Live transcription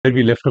Where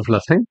we left off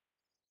last time.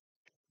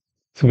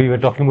 So we were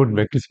talking about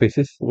vector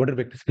spaces. What are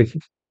vector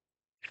spaces?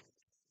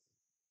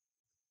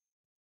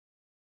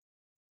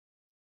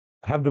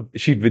 I have the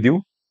sheet with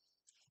you.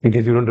 In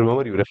case you don't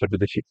remember, you refer to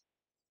the sheet.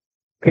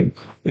 Okay.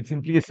 It's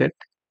simply a set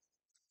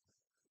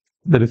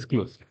that is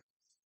closed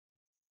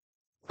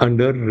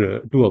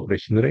under two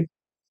operations, right?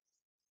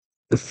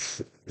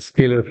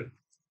 Scalar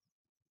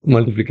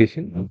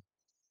multiplication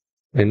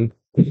and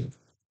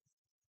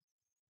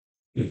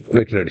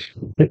vector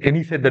addition.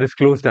 Any set that is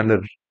closed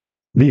under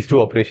these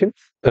two operations,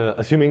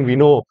 assuming we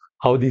know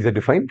how these are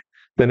defined,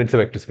 then it's a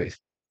vector space.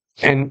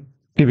 And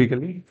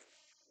typically,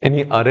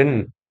 any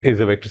Rn is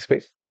a vector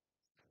space.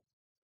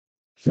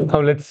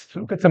 Now let's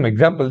look at some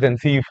examples and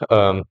see if,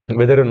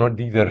 whether or not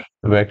these are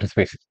vector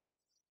spaces.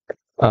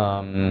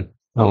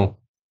 Now,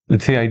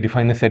 let's say I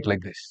define a set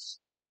like this.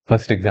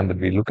 First example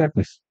we look at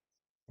is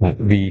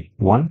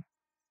V1,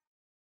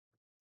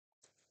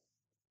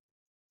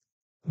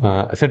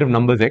 a set of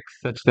numbers x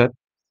such that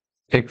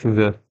x is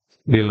a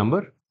real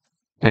number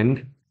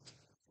and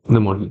the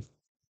model.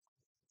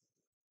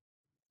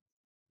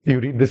 You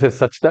read this as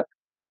such that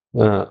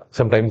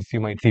sometimes you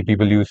might see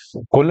people use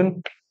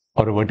colon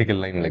or a vertical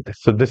line like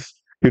this. So this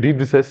you read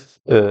this as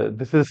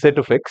this is a set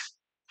of x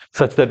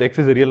such that x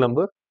is a real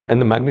number and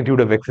the magnitude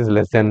of x is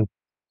less than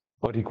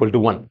or equal to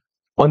 1.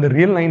 On the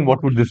real line,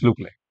 what would this look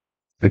like?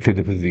 Let's say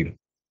this is 0.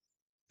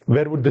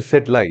 Where would the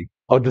set lie?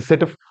 Or the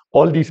set of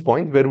all these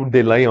points, where would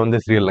they lie on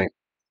this real line?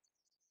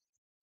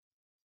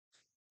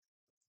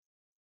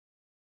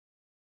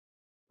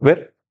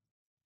 Where?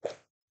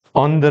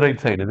 On the right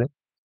side, is it?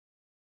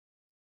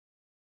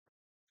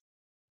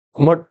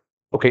 What?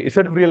 Okay, a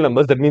set of real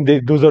numbers, that means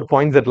those are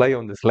points that lie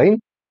on this line,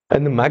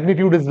 and the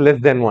magnitude is less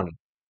than 1.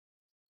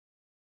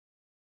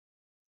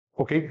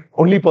 Okay,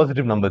 only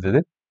positive numbers, is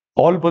it?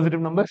 All positive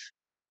numbers?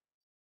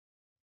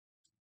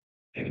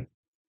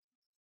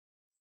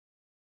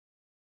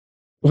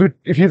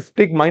 If you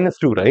take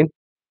 -2, right?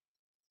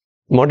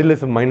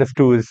 Modulus of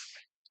 -2 is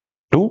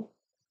 2.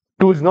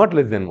 2 is not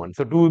less than 1.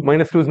 So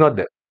 -2 is not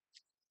there.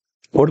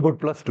 What about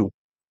 +2?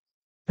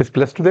 Is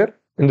 +2 there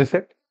in this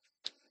set?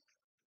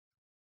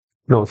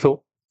 No.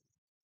 So,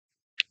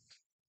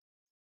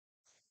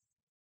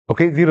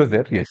 okay, 0 is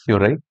there. Yes, you're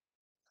right.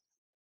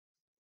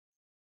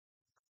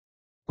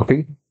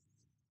 Okay.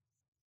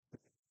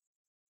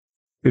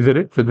 Is that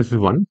it? So this is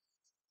 1.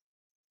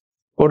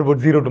 What about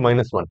 0 to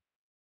 -1?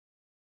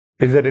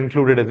 Is that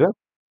included as well?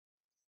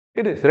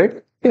 It is,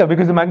 right? Yeah,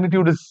 because the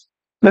magnitude is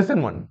less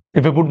than 1.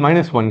 If I put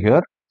 -1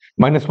 here,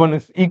 -1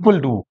 is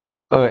equal to,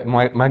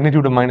 my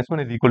magnitude of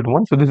 -1 is equal to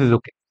 1. So this is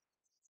okay.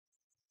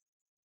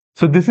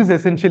 So this is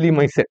essentially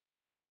my set.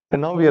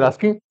 And now we are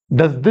asking,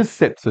 does this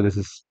set, so this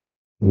is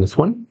this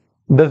one,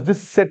 does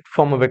this set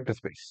form a vector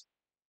space?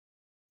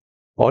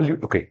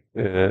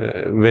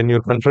 When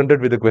you're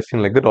confronted with a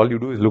question like that, all you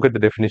do is look at the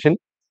definition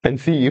and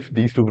see if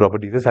these two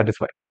properties are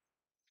satisfied.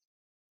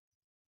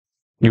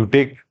 You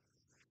take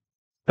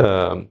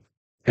an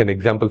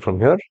example from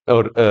here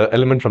or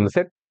element from the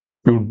set,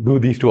 you do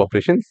these two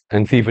operations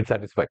and see if it's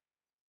satisfied.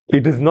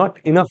 It is not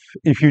enough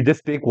if you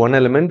just take one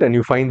element and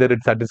you find that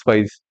it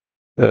satisfies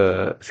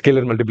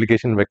scalar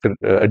multiplication, vector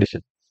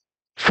addition.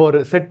 For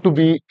a set to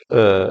be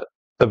a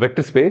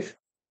vector space,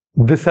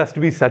 this has to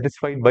be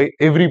satisfied by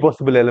every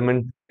possible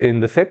element in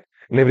the set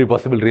and every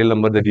possible real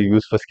number that you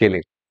use for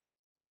scaling.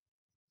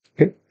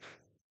 Okay.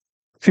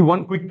 See,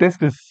 one quick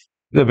test is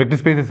the vector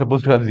space is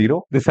supposed to have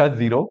 0. This has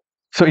 0.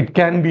 So it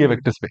can be a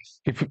vector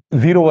space. If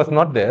 0 was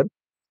not there,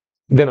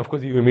 then of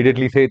course you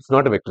immediately say it's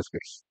not a vector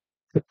space.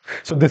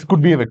 So this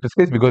could be a vector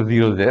space because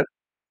 0 is there.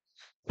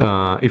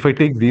 If I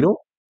take 0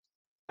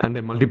 and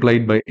I multiply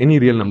it by any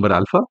real number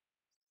alpha,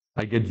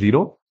 I get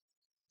 0.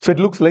 So it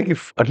looks like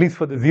if, at least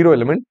for the 0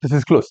 element, this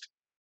is closed.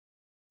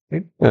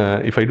 Right?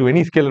 If I do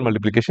any scalar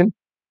multiplication,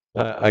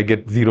 I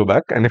get 0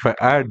 back. And if I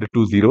add the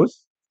two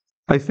zeros,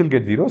 I still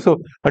get 0. So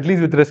at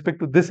least with respect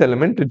to this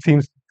element, it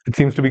seems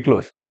to be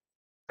closed.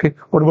 Okay.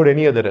 What about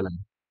any other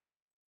element?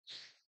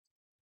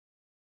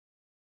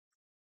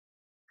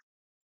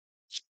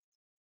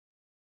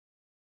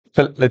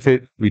 Well, let's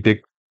say we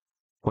take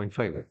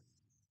 0.5.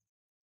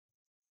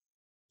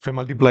 If I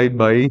multiply it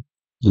by,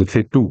 let's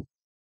say 2,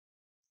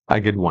 I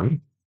get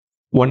 1.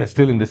 1 is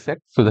still in this set,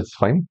 so that's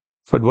fine.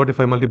 But what if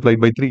I multiply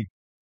it by 3?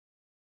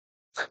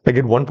 I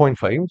get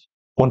 1.5.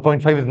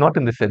 1.5 is not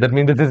in this set. That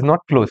means this is not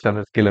closed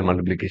under scalar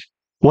multiplication.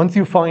 Once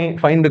you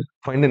find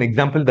an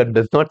example that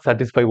does not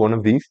satisfy one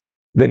of these,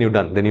 then you're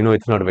done. Then you know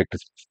it's not a vector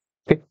space.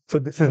 Okay, so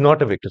this is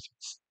not a vector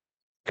space.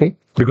 Okay,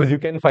 because you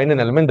can find an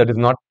element that is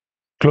not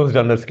closed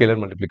under scalar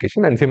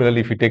multiplication. And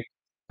similarly, if you take,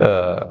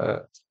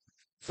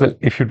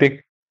 if you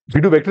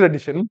do vector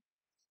addition,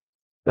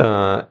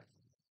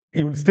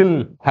 you will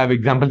still have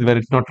examples where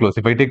it's not closed.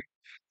 If I take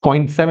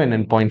 0.7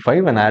 and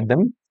 0.5 and add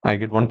them, I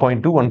get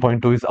 1.2.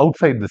 1.2 is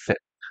outside the set.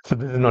 So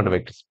this is not a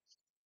vector space.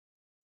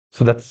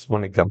 So that's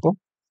one example.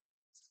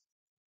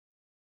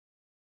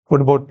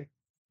 What about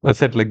a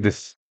set like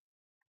this?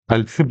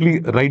 I'll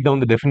simply write down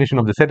the definition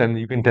of the set and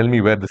you can tell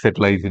me where the set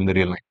lies in the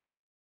real line.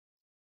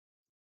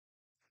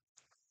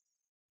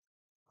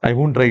 I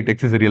won't write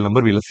x is a real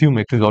number. We'll assume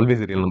x is always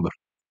a real number.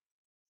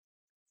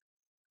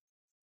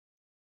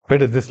 Where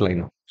does this lie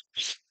now?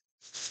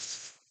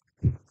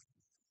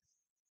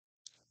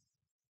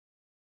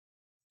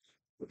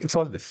 It's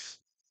all this.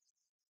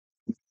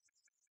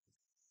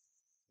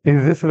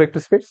 Is this a vector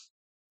space?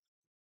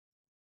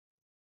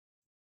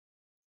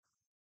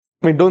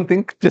 I mean, don't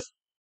think, just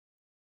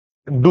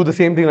do the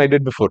same thing I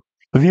did before.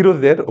 Zero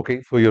is there,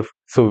 okay,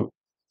 so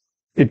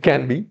it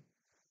can be.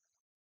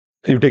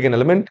 You take an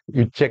element,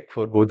 you check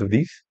for both of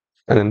these,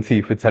 and then see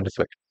if it's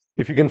satisfied.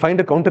 If you can find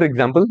a counter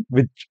example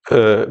which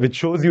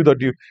shows you that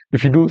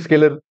if you do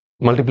scalar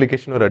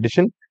multiplication or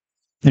addition,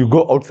 you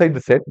go outside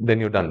the set, then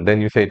you're done.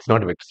 Then you say it's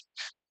not a vector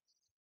space.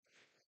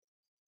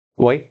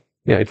 Why?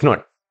 Yeah, it's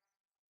not.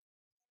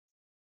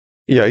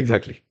 Yeah,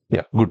 exactly.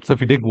 Yeah, good. So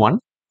if you take 1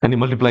 and you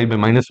multiply by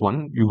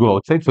 -1, you go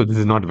outside. So this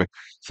is not a vector.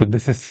 So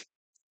this is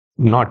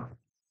not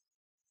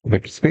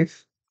vector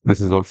space.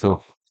 This is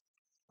also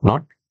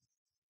not.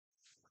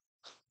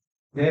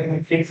 Then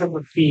it takes up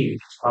a field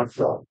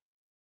also.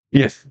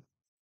 Yes.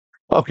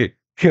 Okay.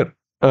 Here,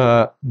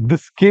 the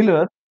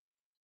scalar,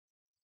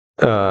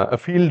 a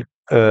field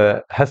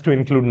has to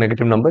include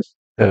negative numbers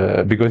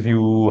because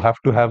you have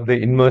to have the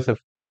inverse of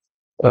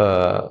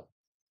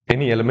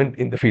any element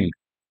in the field.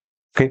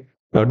 Okay.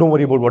 Don't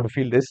worry about what a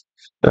field is.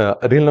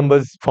 Real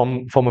numbers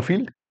form a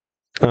field,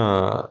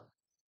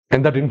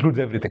 and that includes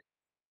everything,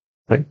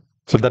 right?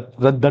 So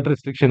that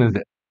restriction is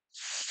there.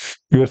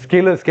 Your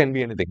scalars can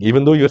be anything,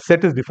 even though your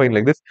set is defined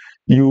like this.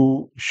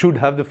 You should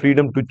have the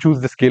freedom to choose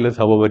the scalars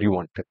however you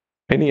want.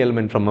 Any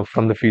element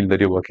from the field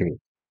that you're working with.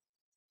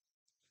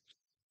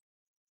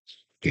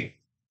 Okay.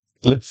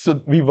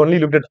 So we've only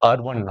looked at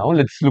R1 now.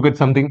 Let's look at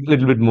something a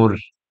little bit more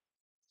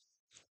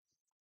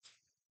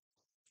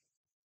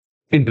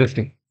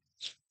interesting.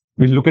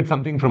 We'll look at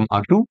something from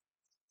R2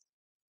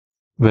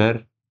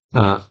 where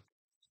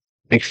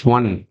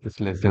x1 is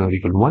less than or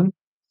equal to 1,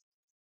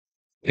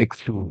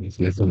 x2 is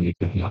less than or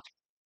equal to 1.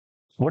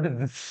 What does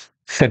this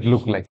set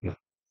look like now?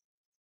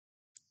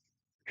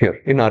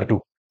 Here in R2.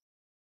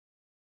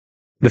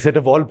 The set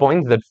of all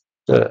points that's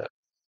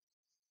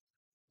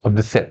of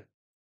the set.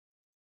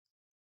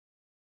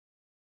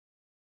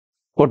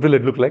 What will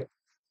it look like?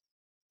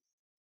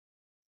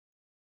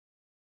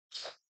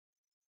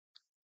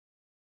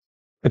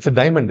 It's a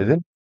diamond, is it?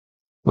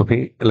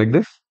 Okay, like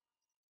this.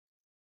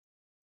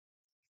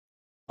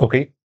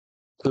 Okay,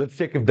 let's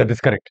check if that is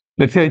correct.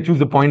 Let's say I choose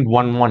the point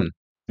 1, 1.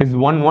 Is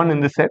 1, 1 in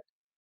the set?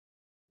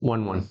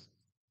 1, 1.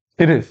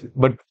 It is,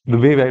 but the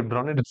way I've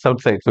drawn it, it's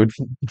outside, so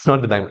it's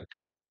not the diamond.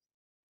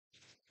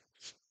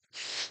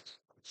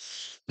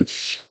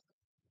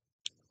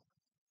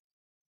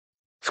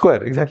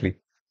 Square, exactly.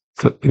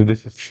 So if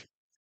this is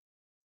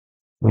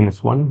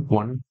 -1,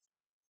 1,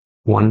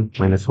 1,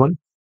 -1,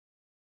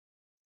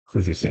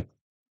 this is it.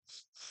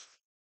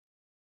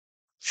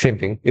 Same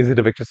thing. Is it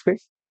a vector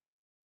space?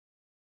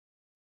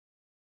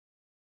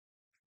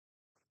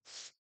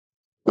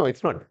 No,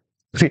 it's not.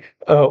 See,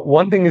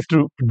 one thing is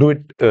to do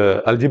it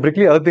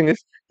algebraically. Other thing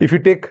is, if you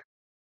take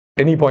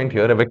any point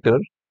here, a vector,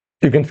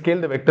 you can scale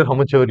the vector how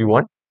much ever you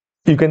want.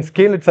 You can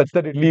scale it such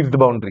that it leaves the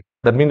boundary.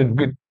 That means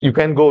you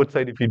can go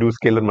outside if you do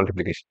scalar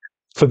multiplication.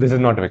 So this is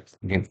not a vector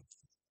again.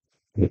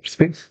 Vector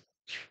space.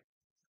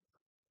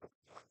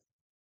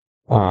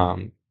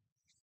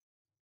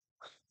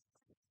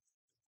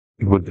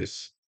 With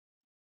this.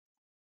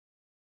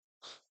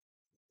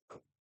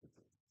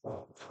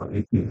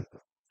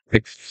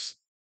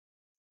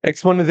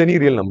 X1 is any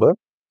real number.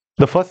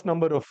 The first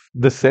number of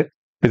this set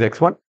is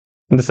x1,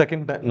 and the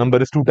second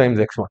number is 2 times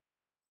x1.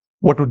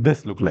 What would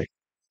this look like?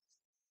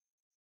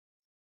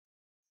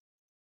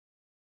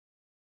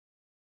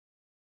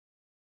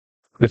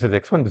 This is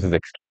x1, this is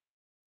x2.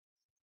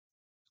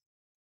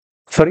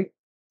 Sorry?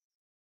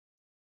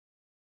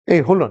 Hey,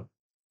 hold on.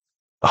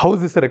 How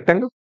is this a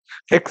rectangle?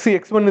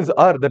 X1 is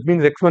R. That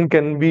means x1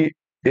 can be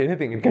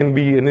anything. It can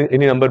be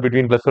any number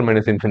between plus or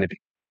minus infinity.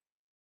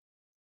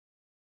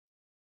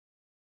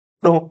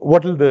 Now,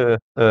 what will the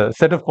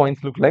set of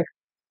points look like?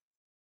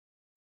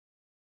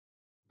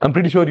 I'm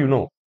pretty sure you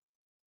know.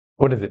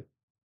 What is it?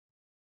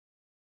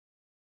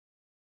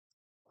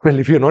 Well,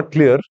 if you're not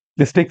clear,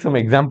 just take some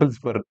examples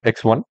for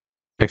x1.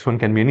 X1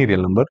 can be any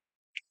real number.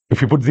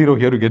 If you put 0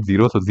 here, you get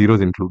 0, so 0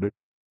 is included.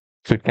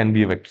 So it can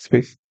be a vector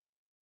space.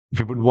 If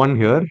you put 1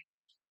 here,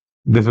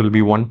 this will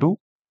be 1, 2.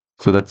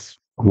 So that's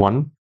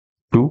 1,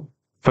 2.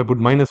 If I put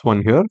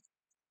 -1 here,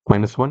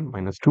 -1,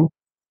 -2,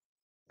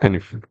 and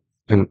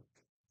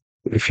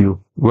if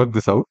you work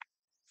this out,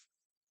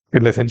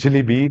 it'll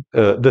essentially be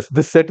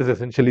this set is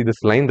essentially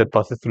this line that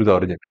passes through the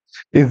origin.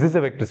 Is this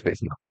a vector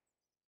space now?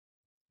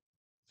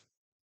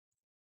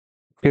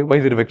 Okay, why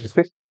is it a vector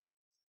space?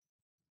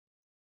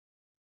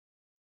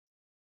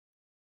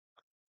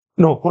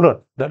 No, hold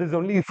on. That is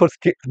only for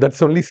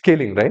that's only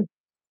scaling, right?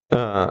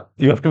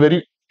 You have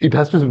to it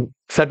has to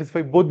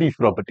satisfy both these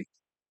properties,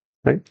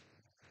 right?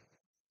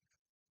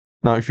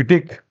 Now, if you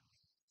take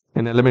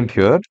an element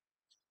here,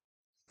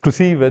 to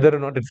see whether or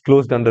not it's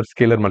closed under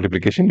scalar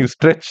multiplication, you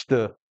stretch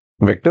the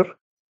vector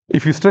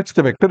If you stretch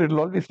the vector, it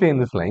will always stay in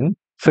this line.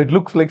 So it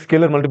looks like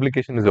scalar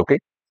multiplication is okay.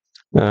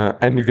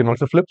 And you can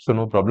also flip, so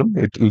no problem.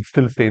 It will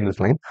still stay in this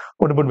line.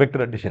 What about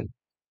vector addition?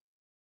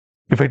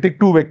 If I take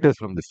two vectors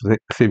from this,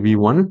 say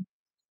v1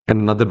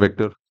 and another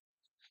vector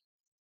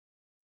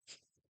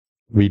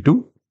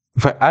v2,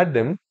 if I add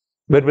them,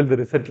 where will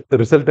the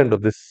resultant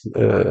of this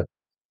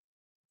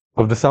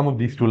of the sum of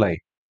these two lie?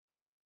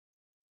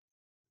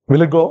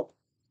 Will it go?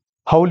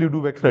 How will you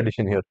do vector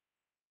addition here?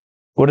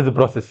 What is the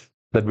process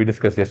that we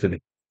discussed yesterday?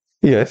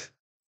 Yes.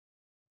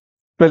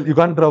 Well, you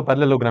can't draw a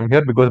parallelogram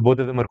here because both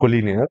of them are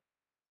collinear.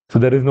 So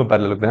there is no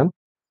parallelogram.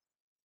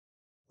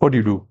 What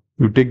do?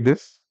 You take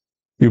this,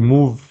 you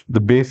move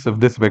the base of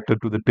this vector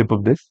to the tip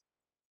of this,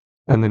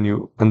 and then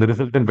the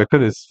resultant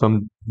vector is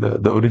from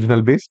the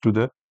original base to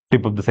the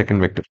tip of the second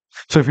vector.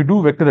 So if you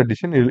do vector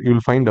addition,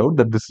 you'll find out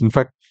that this in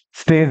fact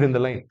stays in the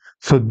line.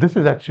 So this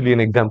is actually an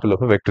example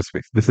of a vector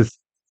space. This is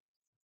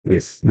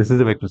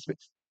a vector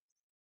space.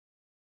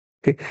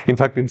 Okay. In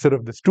fact, instead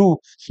of this 2,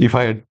 if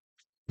I had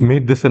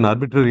made this an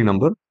arbitrary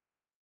number,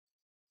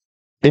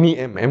 any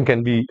m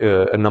can be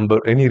a number,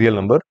 any real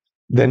number,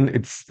 then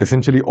it's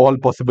essentially all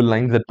possible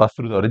lines that pass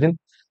through the origin.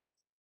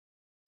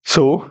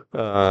 So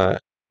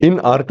in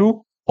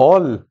R2,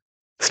 all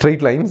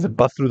straight lines that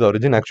pass through the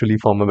origin actually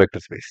form a vector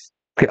space.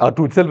 Okay,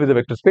 R2 itself is a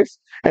vector space,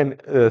 and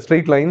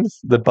straight lines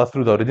that pass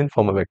through the origin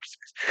form a vector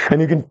space.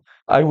 And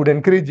I would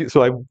encourage you.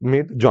 So I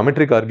made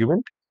geometric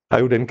argument.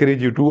 I would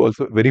encourage you to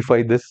also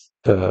verify this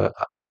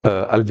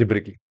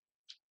algebraically.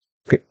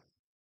 Okay.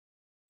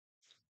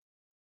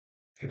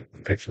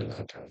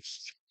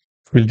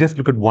 We'll just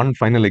look at one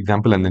final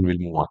example and then we'll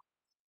move on.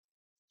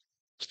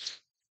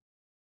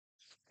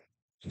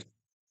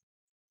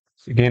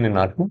 Again in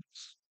R2.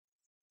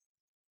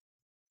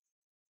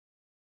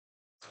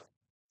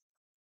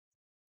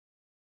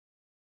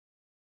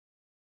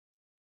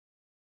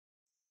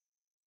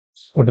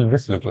 What will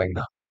this look like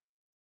now?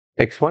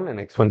 X1 and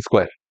X1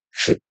 square.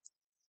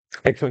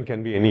 X1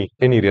 can be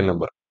any real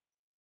number.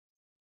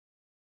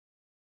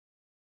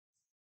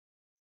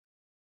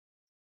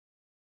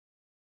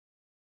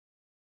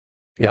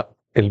 Yeah,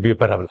 it'll be a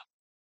parabola.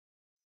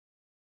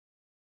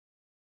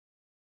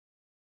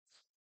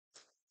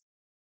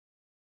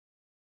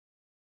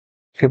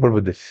 Okay, what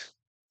with this?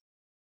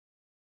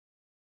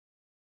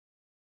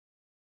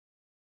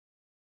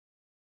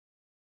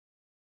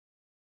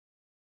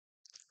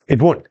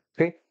 It won't.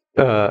 Okay,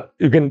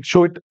 you can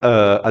show it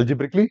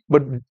algebraically,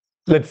 but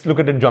let's look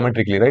at it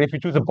geometrically, right? If you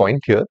choose a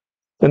point here,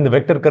 then the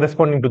vector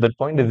corresponding to that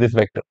point is this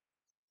vector,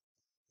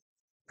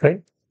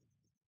 right?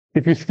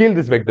 If you scale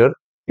this vector,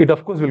 it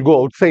of course will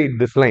go outside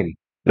this line,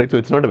 right? So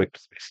it's not a vector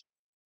space.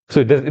 So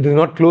it is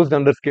not closed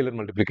under scalar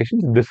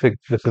multiplication. This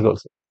is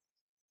also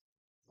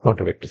not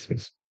a vector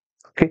space.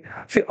 Okay.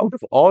 See, out of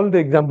all the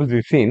examples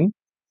we've seen,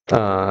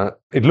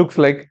 it looks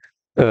like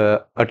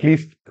at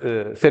least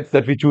sets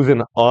that we choose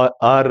in R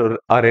or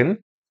Rn,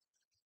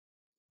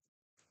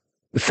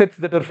 sets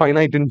that are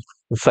finite in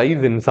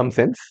size in some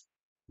sense,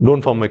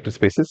 don't form vector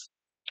spaces.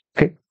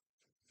 Okay.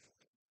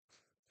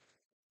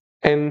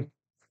 And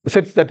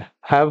sets that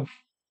have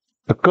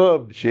a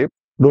curved shape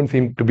don't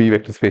seem to be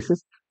vector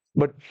spaces.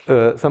 But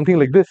something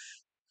like this,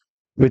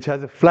 which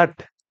has a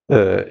flat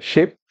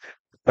shape,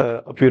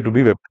 appear to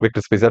be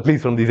vector space, at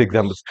least from these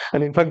examples.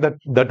 And in fact,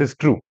 that is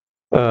true.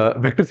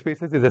 Vector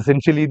spaces is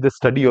essentially the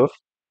study of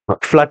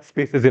flat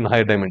spaces in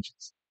higher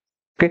dimensions.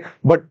 Okay,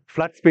 but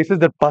flat spaces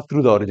that pass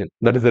through the origin,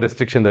 that is the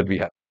restriction that we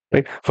have,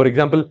 right? For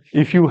example,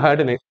 if you had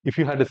a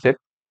set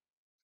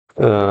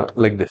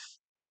like this,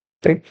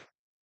 right?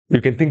 You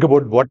can think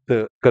about what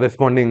the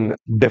corresponding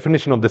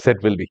definition of the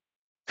set will be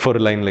for a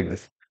line like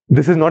this.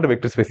 This is not a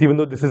vector space, even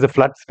though this is a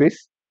flat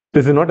space.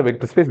 This is not a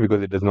vector space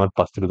because it does not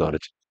pass through the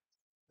origin.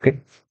 Okay.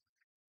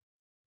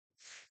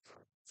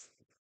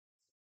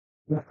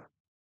 Right.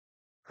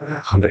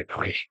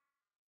 Okay.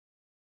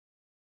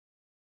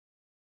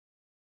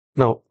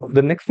 Now,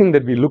 the next thing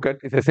that we look at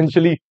is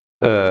essentially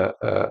based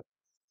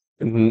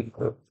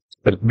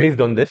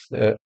on this,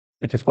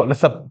 which is called a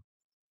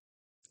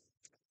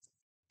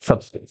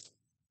subspace.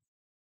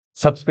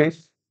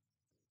 Subspace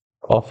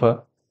of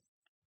a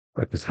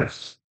vector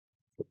space.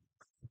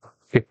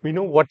 Okay, we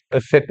know what a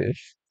set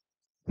is,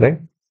 right?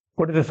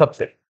 What is a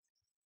subset?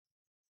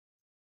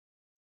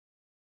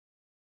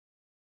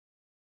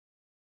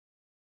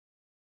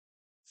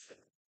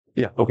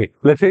 Yeah. Okay.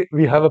 Let's say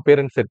we have a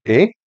parent set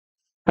A,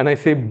 and I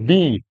say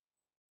B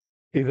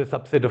is a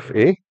subset of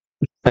A,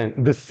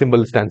 and this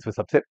symbol stands for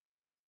subset.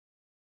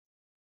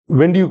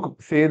 When do you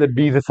say that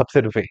B is a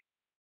subset of A?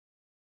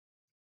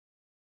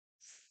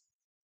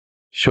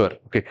 Sure.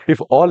 Okay. If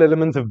all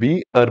elements of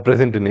B are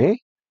present in A,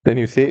 then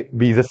you say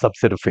B is a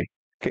subset of A.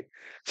 Okay.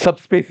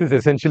 Subspace is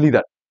essentially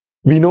that.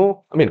 We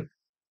know,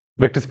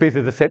 vector space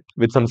is a set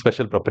with some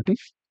special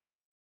properties.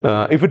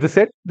 If it's a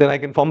set, then I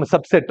can form a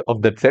subset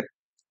of that set,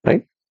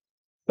 right?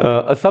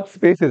 A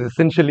subspace is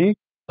essentially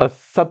a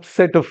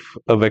subset of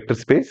a vector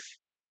space,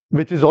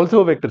 which is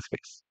also a vector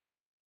space.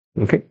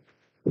 Okay.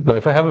 Now,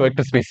 if I have a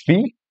vector space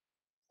V,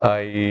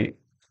 I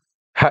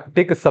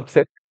take a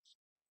subset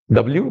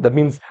W, that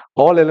means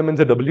all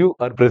elements of W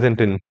are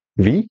present in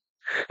V.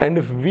 And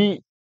if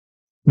V,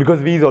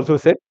 because V is also a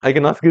set, I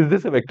can ask, is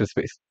this a vector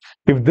space?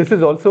 If this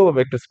is also a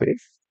vector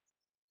space,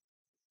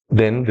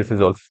 then this is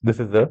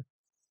the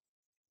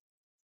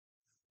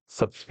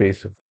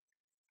subspace of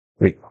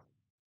V.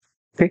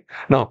 Okay.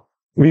 Now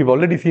we've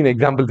already seen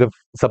examples of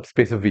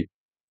subspace of V.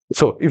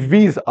 So if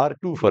V is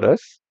R2 for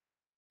us,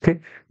 okay,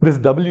 this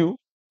W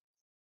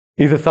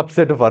is a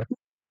subset of R2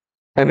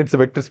 and it's a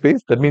vector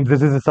space. That means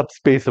this is a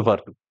subspace of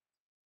R2.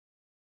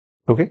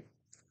 Okay.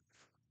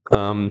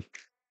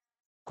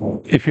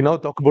 If you now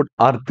talk about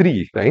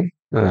R3, right,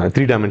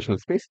 three-dimensional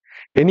space,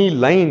 any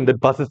line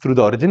that passes through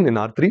the origin in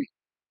R3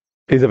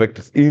 is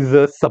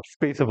a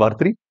subspace of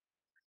R3.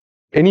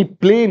 Any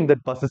plane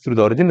that passes through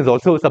the origin is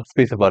also a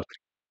subspace of R3.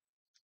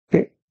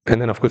 Okay,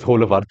 and then of course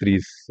whole of R3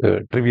 is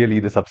trivially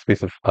the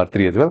subspace of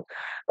R3 as well.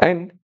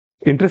 And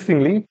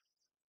interestingly,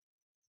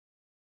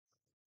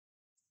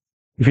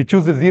 if you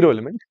choose a zero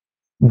element,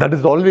 that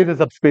is always a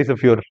subspace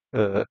of your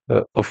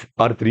of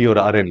R3 or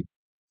Rn,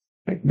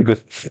 right?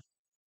 Because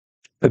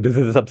this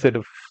is a subset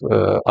of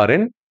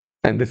Rn,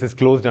 and this is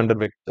closed under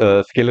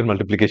scalar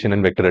multiplication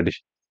and vector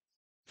addition.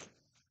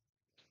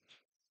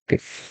 Okay.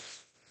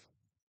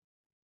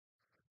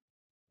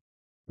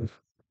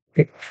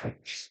 Okay.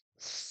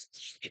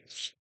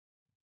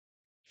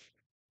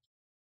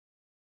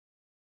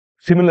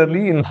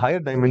 Similarly, in higher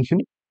dimension,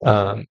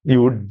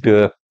 you would,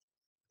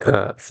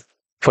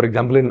 for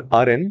example, in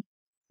Rn,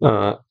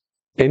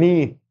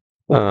 any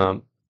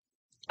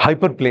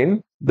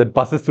hyperplane that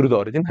passes through the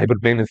origin,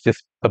 hyperplane is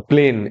just a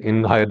plane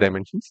in higher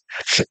dimensions,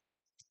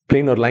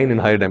 plane or line in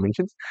higher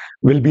dimensions,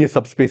 will be a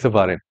subspace of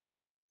Rn.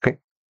 Okay.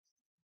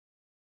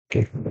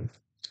 Okay.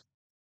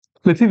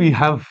 Let's say we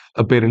have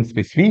a parent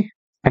space V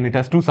and it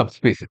has two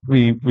subspaces.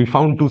 We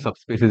found two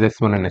subspaces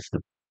S1 and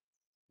S2.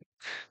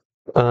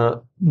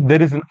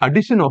 There is an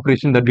addition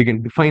operation that we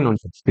can define on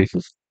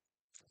subspaces.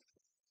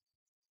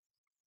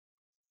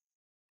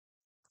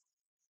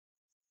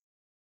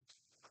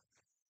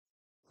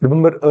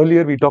 Remember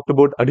earlier we talked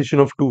about addition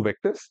of two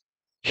vectors.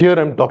 Here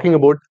I'm talking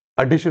about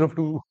addition of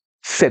two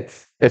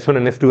sets, S1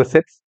 and S2 are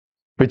sets,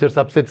 which are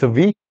subsets of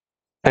V,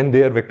 and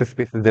they are vector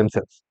spaces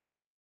themselves.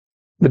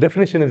 The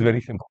definition is very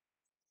simple.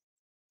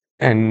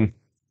 And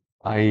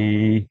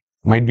I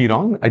might be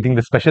wrong. I think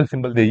the special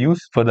symbol they use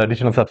for the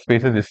addition of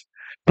subspaces is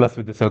plus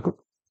with the circle.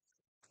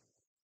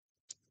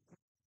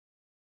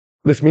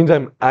 This means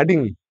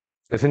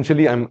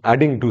essentially I'm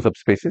adding two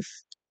subspaces.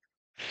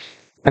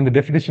 And the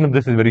definition of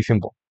this is very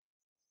simple.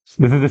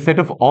 This is the set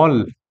of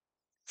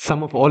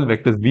sum of all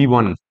vectors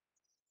V1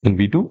 and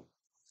V2.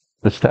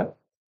 The step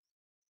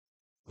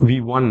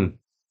V1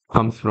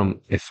 comes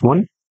from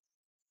S1.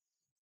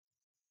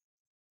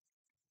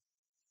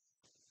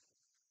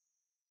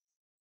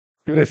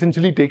 You're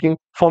essentially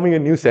forming a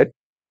new set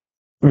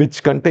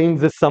which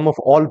contains the sum of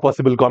all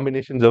possible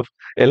combinations of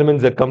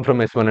elements that come from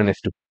S1 and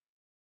S2.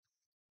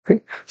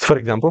 Okay. So for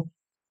example,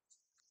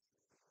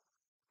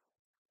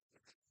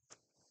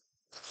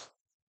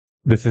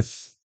 this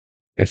is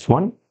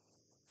S1.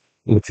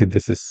 Let's see,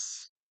 this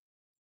is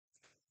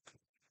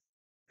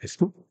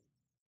S2.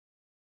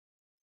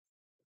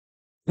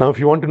 Now, if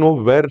you want to know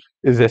where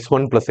is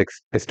S1 plus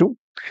S2,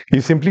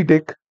 you simply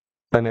take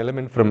an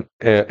element from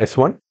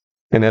S1,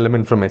 an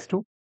element from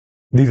S2.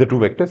 These are two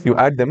vectors. You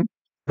add them,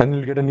 and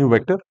you'll get a new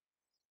vector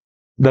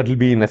that will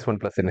be in S1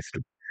 plus in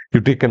S2.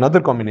 You take another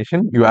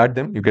combination, you add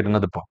them, you get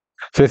another point.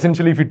 So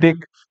essentially, if you take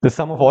the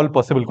sum of all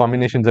possible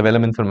combinations of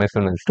elements from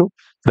S1 and S2,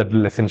 that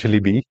will essentially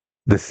be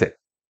this set.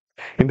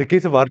 In the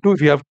case of R2,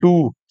 if you have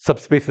two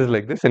subspaces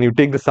like this, and you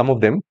take the sum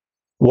of them,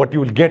 what you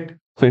will get,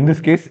 so in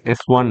this case,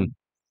 S1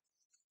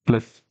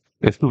 plus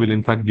S2 will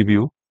in fact give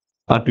you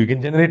R2. You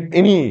can generate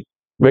any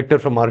vector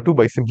from R2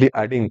 by simply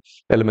adding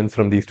elements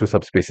from these two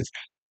subspaces.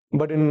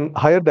 But in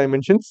higher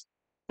dimensions,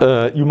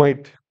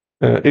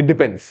 it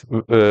depends.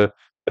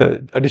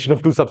 Addition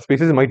of two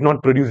subspaces might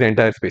not produce the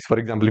entire space. For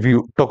example, if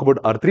you talk about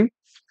R3,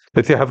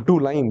 let's say I have two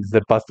lines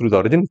that pass through the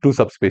origin, two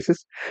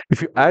subspaces.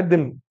 If you add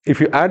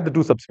the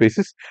two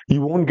subspaces,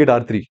 you won't get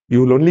R3.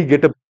 You will only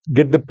get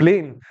the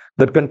plane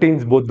that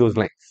contains both those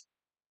lines.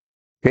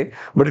 Okay,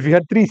 but if you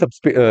had three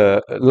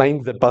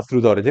lines that pass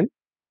through the origin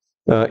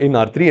in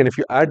R3, and if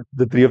you add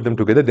the three of them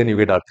together, then you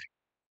get R3.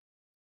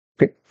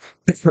 Okay,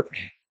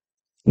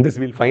 this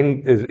we'll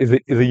find is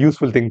a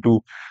useful thing to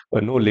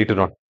know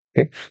later on.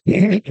 Okay.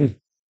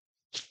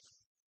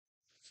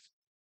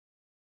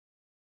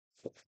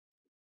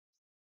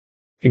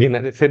 Again,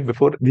 as I said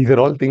before, these are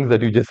all things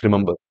that you just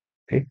remember.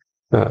 Okay,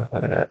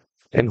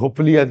 and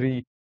hopefully, as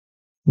we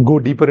go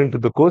deeper into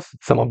the course,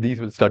 some of these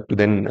will start to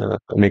then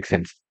make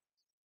sense.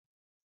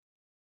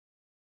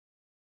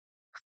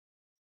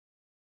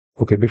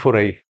 Okay, before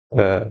I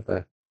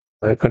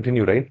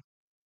continue, right?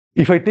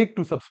 If I take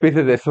two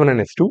subspaces S1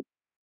 and S2,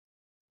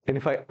 and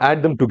if I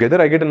add them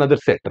together, I get another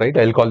set, right?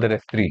 I'll call that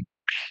S3.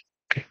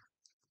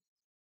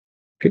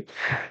 Okay.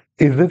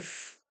 Is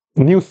this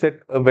new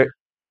set a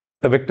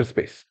vector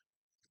space?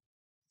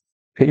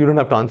 Okay, you don't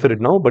have to answer it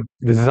now, but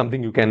this is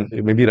something you can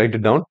maybe write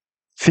it down.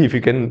 See if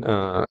you can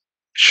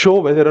show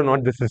whether or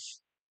not this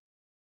is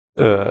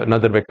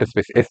another vector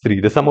space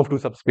S3. The sum of two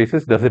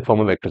subspaces, does it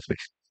form a vector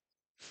space?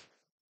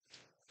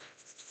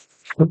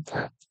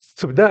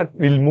 So with that,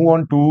 we'll move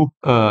on to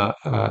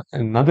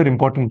another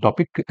important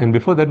topic. And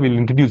before that, we'll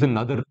introduce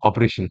another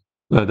operation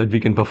that we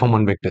can perform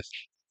on vectors.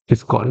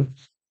 It's called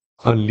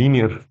a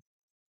linear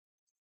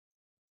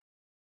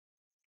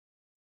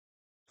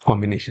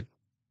combination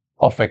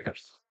of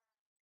vectors.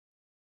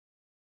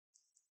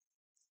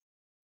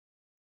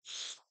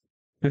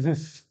 This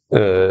is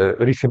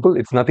very simple.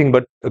 It's nothing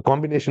but a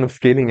combination of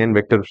scaling and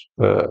vector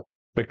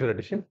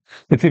addition.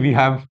 Let's say we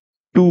have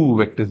two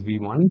vectors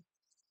v1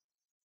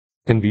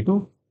 and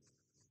v2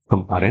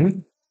 from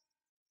Rn.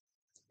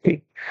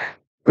 Okay.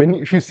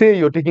 If you say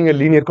you're taking a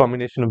linear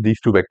combination of these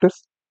two vectors,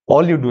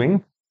 all you're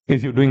doing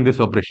is you're doing this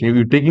operation.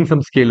 You're taking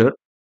some scalar,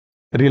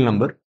 real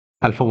number,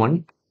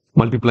 alpha1,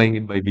 multiplying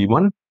it by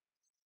v1,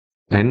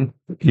 and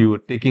you're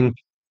taking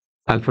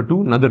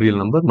alpha2, another real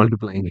number,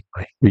 multiplying it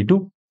by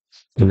v2,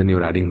 and then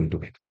you're adding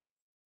into it.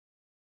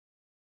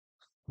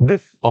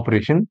 This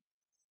operation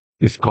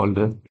is called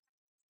a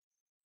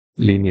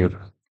linear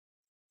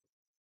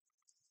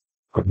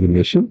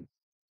combination,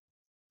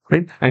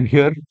 right? And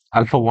here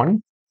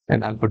alpha1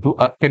 and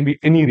alpha2 can be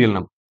any real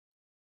number.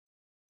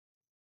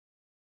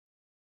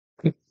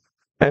 Okay?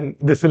 And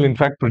this will in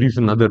fact produce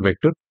another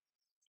vector,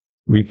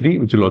 v3,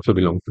 which will also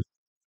belong to.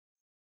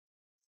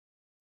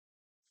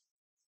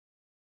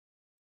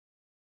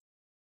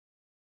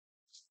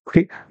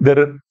 Okay, there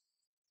are,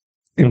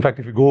 in fact,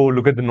 if you go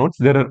look at the notes,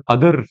 there are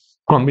other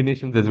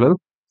combinations as well.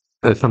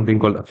 There's something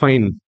called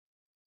affine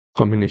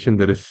combination.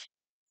 There is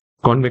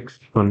convex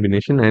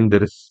combination, and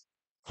there is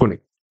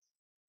conic.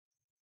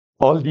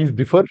 All these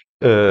differ,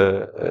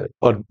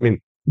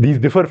 these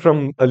differ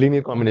from a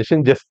linear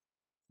combination just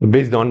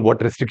based on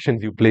what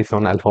restrictions you place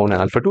on alpha1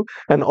 and alpha2,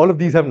 and all of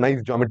these have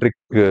nice geometric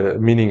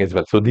meaning as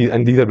well. So these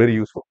are very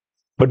useful.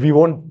 But we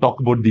won't talk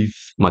about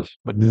these much.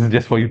 But this is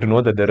just for you to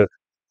know that there are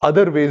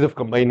other ways of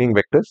combining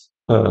vectors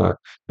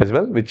as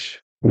well,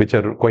 which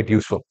are quite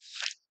useful.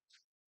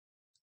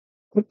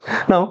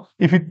 Now,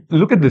 if you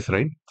look at this,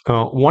 right,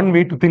 one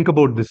way to think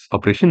about this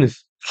operation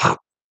is,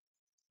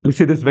 let's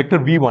say this vector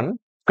v1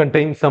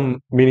 contains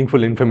some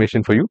meaningful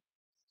information for you,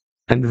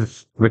 and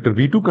this vector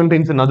v2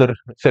 contains another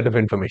set of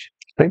information,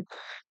 right?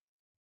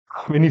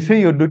 When you say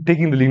you're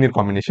taking the linear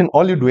combination,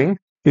 all you're doing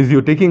is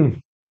you're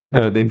taking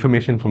the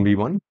information from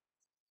v1,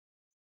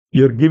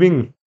 you're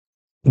giving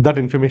that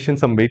information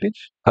some weightage,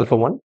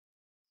 alpha1,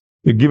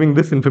 you're giving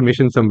this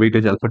information some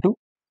weightage, alpha2,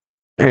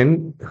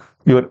 and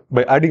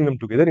by adding them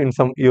together,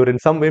 you're in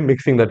some way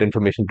mixing that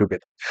information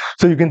together.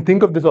 So you can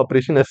think of this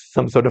operation as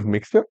some sort of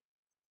mixture,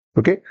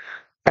 okay?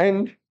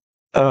 And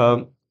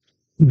the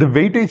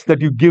weightage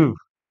that you give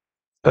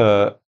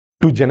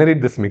to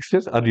generate this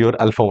mixtures are your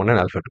alpha1 and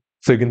alpha2.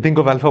 So you can think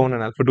of alpha1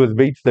 and alpha2 as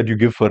weights that you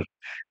give for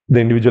the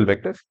individual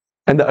vectors,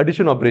 and the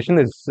addition operation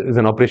is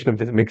an operation of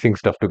just mixing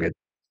stuff together.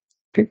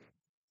 Okay,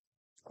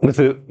 that's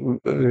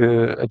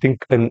I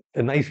think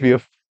a nice way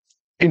of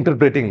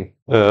interpreting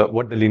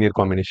what the linear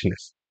combination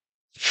is.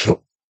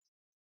 So,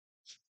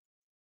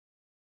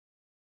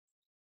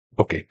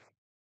 okay,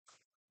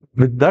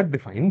 with that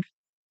defined,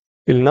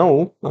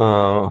 we'll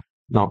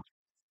now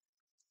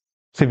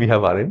say we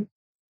have Rn.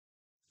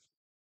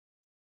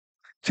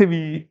 Say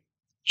we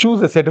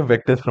choose a set of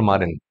vectors from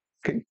Rn.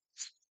 Okay,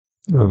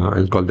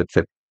 I'll call that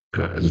set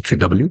let's say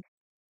W.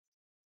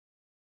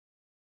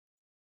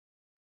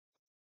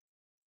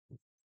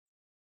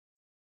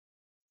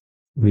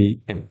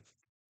 Vn.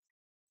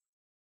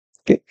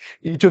 Okay,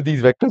 each of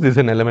these vectors is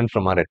an element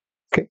from Rn.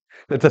 Okay,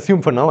 let's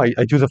assume for now I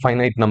choose a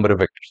finite number of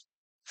vectors.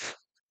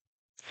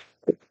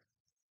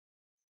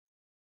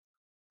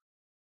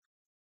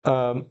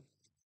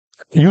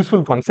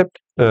 Useful concept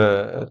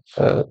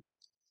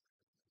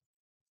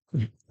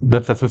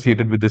that's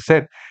associated with this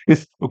set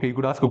is, okay, you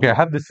could ask, okay, I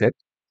have this set.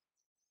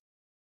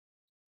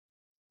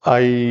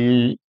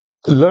 I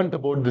learned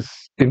about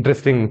this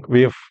interesting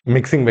way of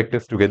mixing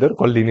vectors together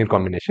called linear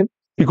combination.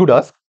 You could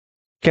ask,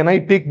 can I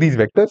take these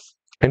vectors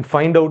and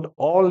find out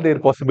all their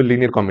possible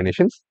linear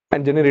combinations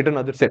and generate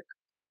another set?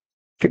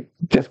 Okay,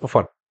 just for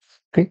fun.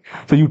 Okay,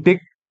 so you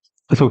take.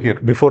 So here,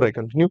 before I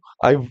continue,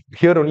 I've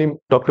here only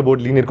talked about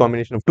linear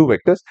combination of two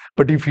vectors.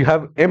 But if you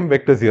have m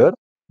vectors here,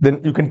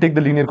 then you can take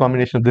the linear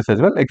combination of this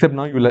as well. Except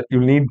now you'll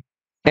need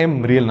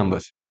m real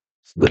numbers.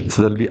 So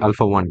that'll be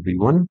alpha1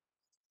 v1,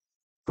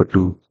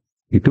 alpha2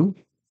 v2,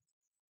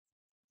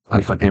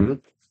 alpha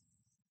m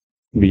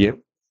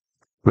vm,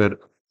 where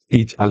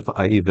each alpha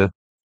I is a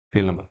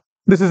real number.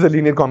 This is a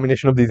linear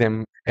combination of these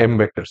m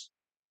vectors.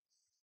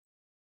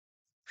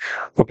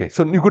 Okay,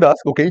 so you could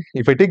ask, okay,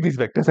 if I take these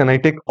vectors and I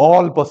take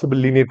all possible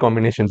linear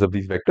combinations of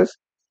these vectors,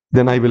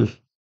 then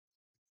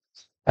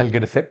I'll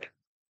get a set.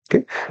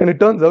 Okay, and it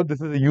turns out this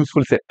is a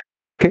useful set.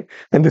 Okay,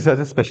 and this has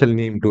a special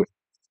name to it.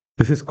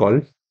 This is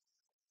called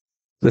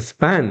the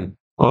span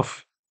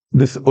of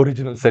this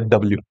original set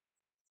W.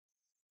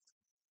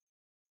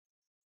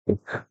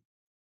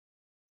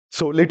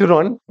 So later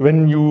on,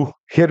 when you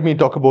hear me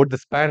talk about the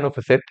span of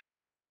a set,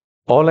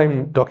 all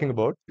I'm talking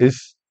about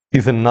is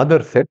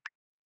another set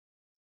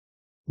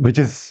which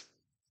is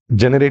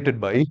generated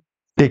by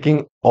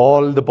taking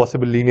all the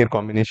possible linear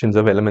combinations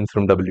of elements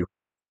from W.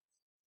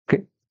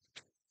 Okay,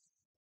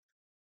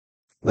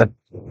 that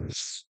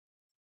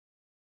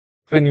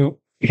when you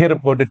hear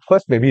about it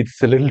first, maybe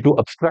it's a little too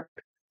abstract.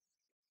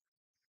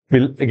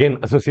 We'll again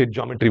associate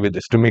geometry with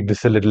this to make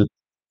this a little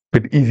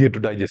bit easier to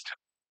digest.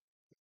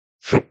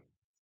 So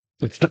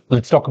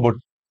let's talk about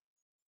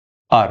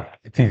R.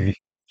 It's easy.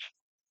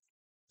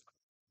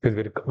 It's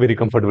very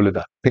comfortable with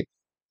that. Okay.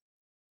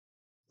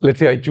 Let's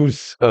say I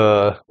choose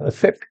a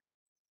set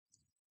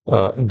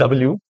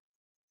W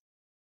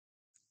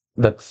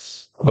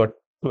that's got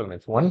 2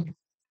 elements, 1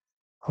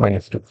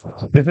 minus 2.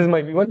 This is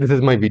my V1, this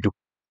is my V2.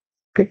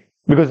 Okay,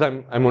 because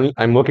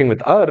I'm working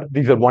with R,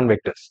 these are 1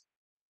 vectors.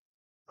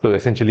 So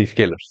essentially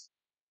scalars.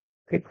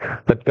 Okay,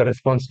 that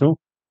corresponds to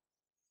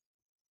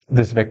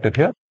this vector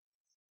here.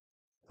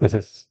 This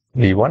is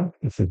V1,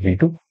 this is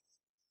V2,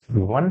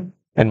 V1,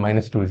 and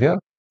minus 2 is here.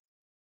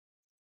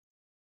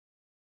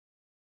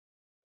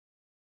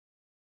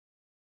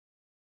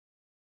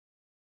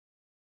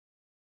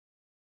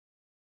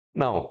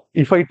 Now,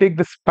 if I take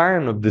the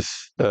span of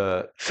this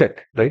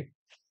set, right?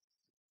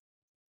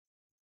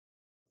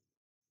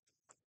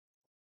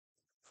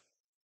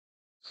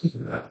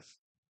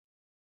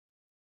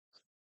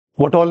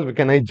 What all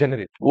can I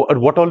generate? Or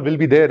what all will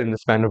be there in the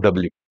span of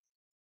W?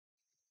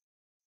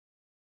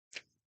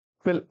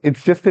 Well,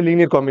 it's just a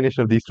linear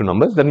combination of these two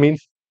numbers. That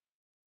means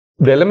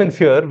the elements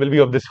here will be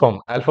of this form: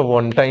 alpha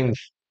 1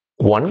 times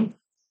 1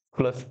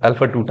 plus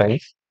alpha 2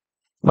 times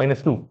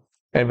minus 2.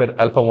 And where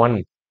alpha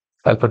 1,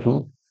 alpha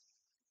 2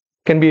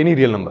 can be any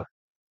real number.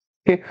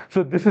 Okay,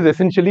 so this is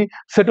essentially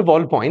set of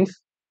all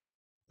points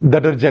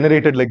that are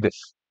generated like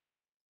this.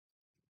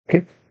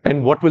 Okay,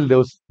 and what will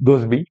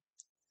those be?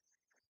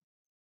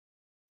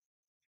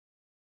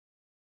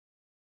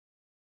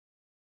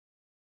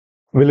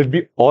 Will it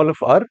be all of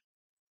R?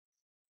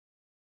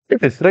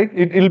 It is, right?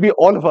 It'll be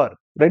all of R,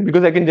 right?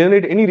 Because I can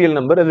generate any real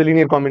number as a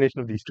linear combination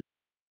of these two,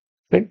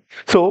 right?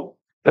 So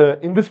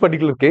in this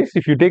particular case,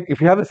 if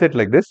you have a set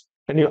like this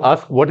and you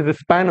ask what is the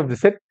span of the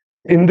set,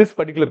 in this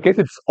particular case,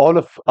 it's all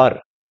of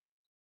R.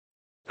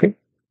 Okay,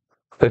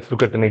 let's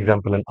look at an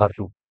example in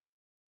R2.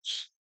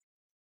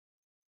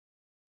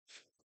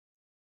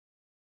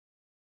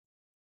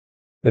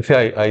 Let's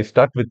say I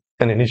start with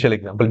an initial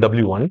example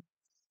W1,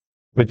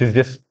 which is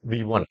just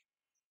V1,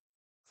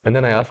 and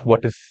then I ask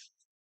what is.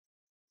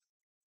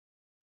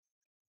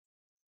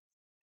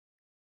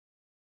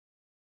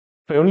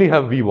 If I only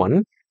have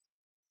V1,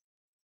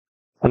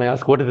 and I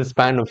ask what is the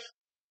span of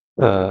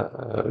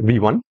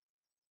V1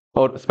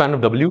 or span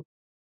of W.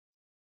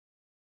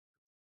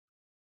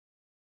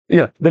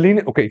 Yeah, the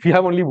linear. Okay, if you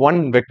have only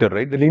one vector,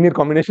 right, the linear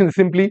combination is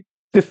simply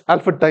just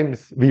alpha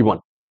times V1,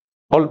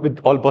 all with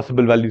all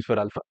possible values for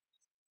alpha.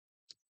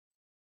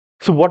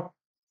 So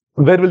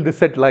where will this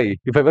set lie?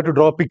 If I were to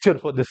draw a picture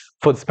for the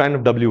span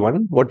of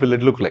W1, what will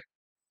it look like?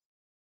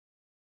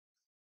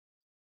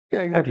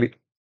 Yeah, exactly.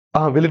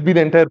 Will it be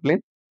the entire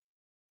plane?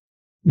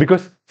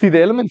 Because see,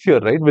 the elements here,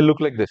 right, will look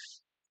like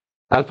this: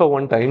 alpha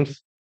 1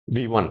 times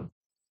V1.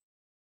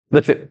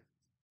 That's it.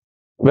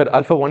 Where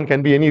alpha 1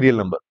 can be any real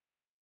number.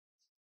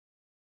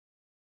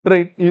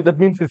 Right, that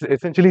means it's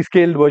essentially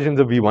scaled versions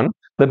of V1.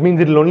 That means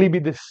it'll only be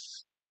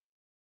this.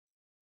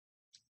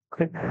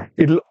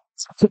 It'll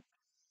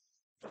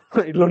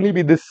it'll only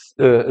be this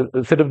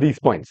set of these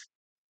points.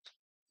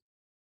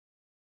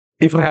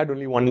 If I had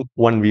only one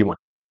V1.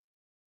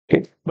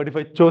 Okay, but if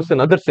I chose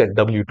another set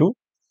W2,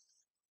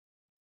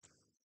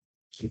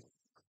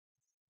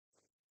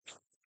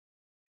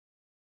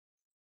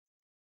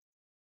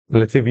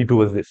 let's say V2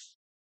 was this.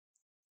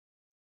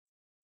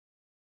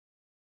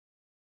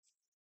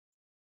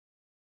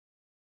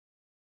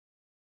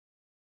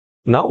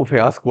 Now, if I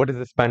ask what is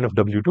the span of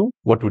W2,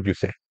 what would you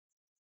say?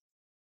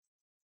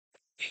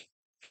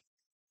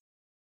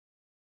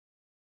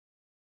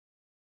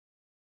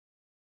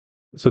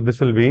 So this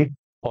will be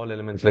all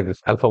elements like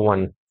this: alpha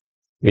 1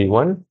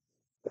 V1,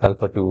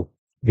 alpha 2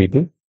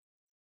 V2.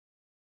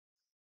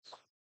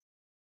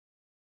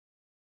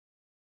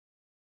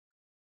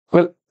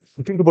 Well,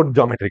 think about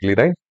geometrically,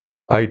 right?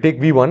 I take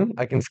V1,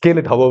 I can scale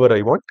it however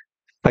I want.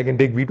 I can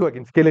take V2, I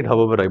can scale it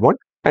however I want,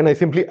 and I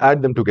simply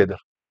add them together.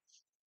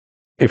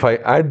 If I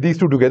add these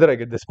two together, I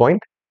get this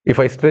point. If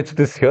I stretch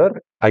this here,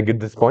 I get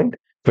this point.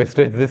 If I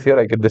stretch this here,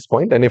 I get this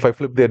point. And if I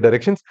flip their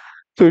directions,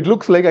 so it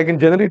looks like I can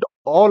generate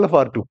all of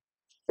R2.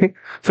 Okay.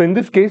 So in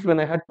this case, when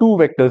I had two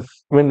vectors,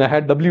 when I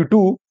had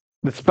W2,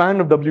 the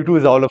span of W2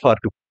 is all of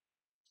R2.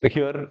 So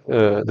here,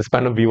 the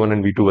span of V1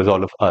 and V2 is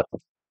all of R.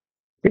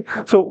 Okay.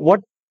 So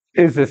what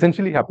is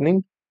essentially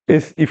happening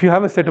is if you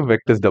have a set of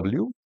vectors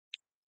W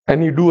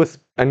and you do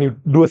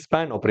a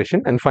span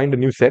operation and find a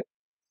new set,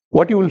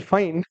 what you will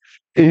find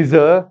is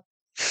a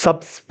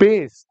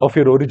subspace of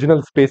your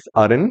original space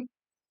Rn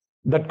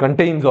that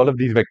contains all of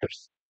these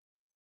vectors.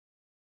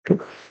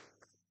 Okay.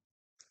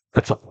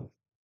 That's all.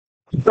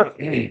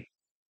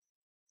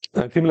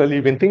 Similarly,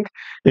 you can think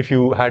if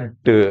you had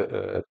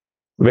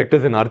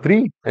vectors in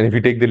R3, and if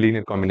you take the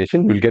linear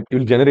combination,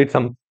 you'll generate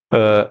some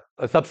a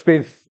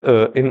subspace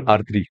in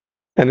R3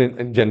 and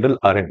in general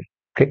Rn.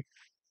 Okay.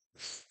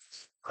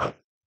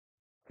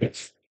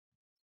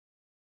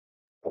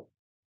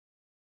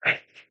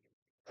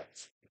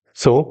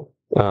 So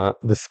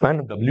the span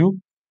of W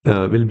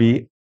will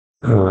be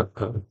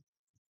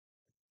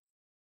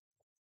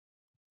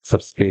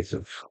subspace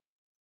of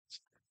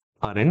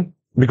Rn,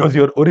 because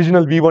your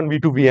original V1,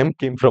 V2, Vm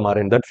came from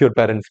Rn. That's your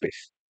parent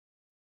space.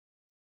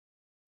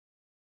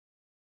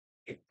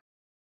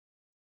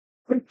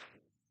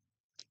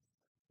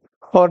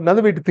 Or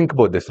another way to think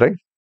about this, right?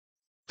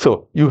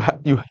 So you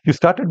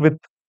started with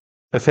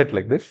a set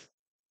like this,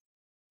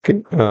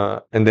 okay,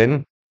 and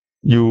then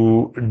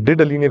you did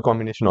a linear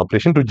combination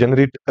operation to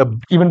generate a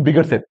even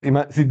bigger set.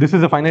 See, this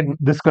is a finite.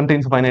 This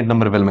contains a finite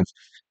number of elements.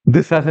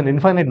 This has an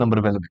infinite number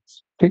of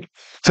elements. Okay,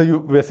 so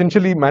you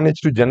essentially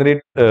managed to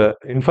generate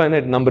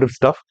infinite number of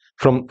stuff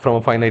from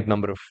a finite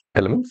number of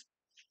elements.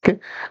 Okay,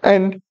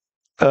 and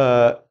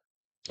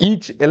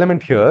each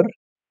element here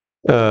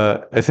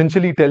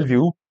essentially tells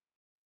you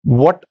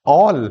what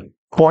all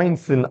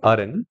points in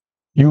Rn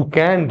you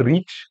can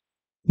reach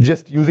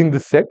just using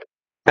this set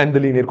and the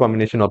linear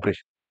combination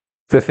operation.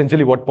 So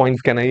essentially, what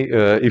points can I,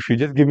 if you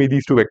just give me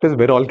these two vectors,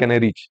 where all can I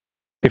reach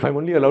if I'm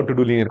only allowed to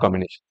do linear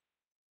combination?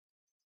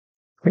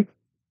 Okay?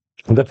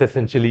 That's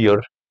essentially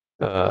your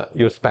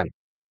span.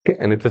 Okay,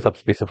 and it's a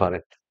subspace of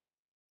Rn.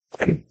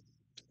 Okay.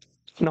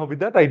 Now, with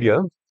that idea,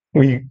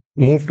 we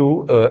move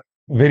to a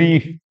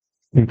very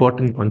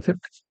important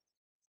concept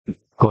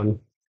called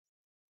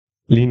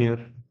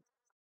linear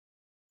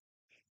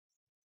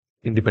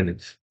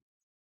independence.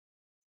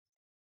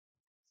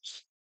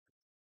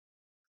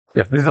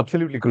 Yeah, this is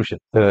absolutely crucial.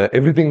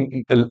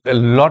 Everything, a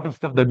lot of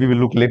stuff that we will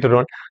look later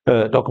on,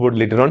 talk about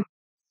later on,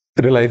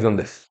 relies on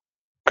this.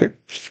 Okay,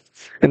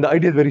 and the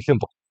idea is very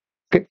simple.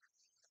 Okay,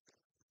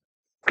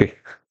 okay.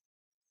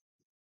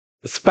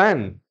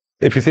 Span.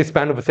 If you say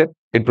span of a set,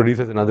 it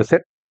produces another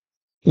set.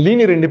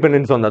 Linear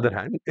independence, on the other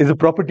hand, is a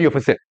property of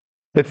a set.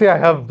 Let's say I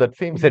have that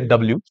same set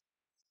W.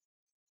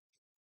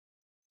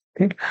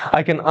 Okay?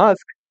 I can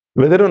ask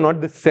whether or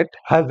not this set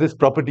has this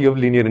property of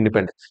linear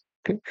independence.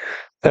 Okay,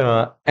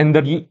 and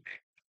that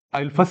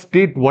I'll first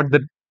state what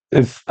that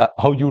is,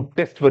 how you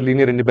test for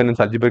linear independence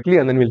algebraically,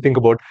 and then we'll think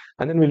about,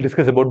 and then we'll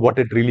discuss about what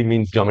it really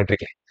means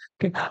geometrically.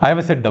 Okay, I have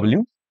a set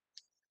W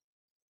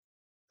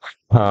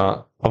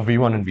of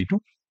V1 and V2.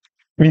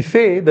 We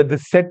say that the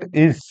set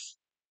is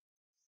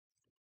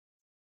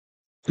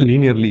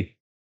linearly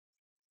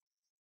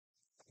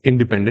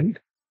independent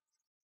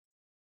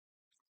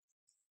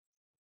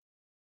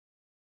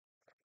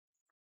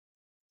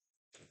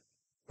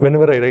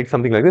whenever I write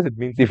something like this. It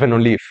means if and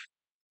only if.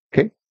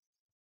 Okay,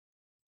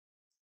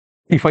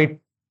 if I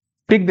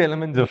take the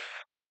elements of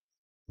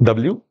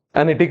W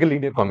and I take a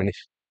linear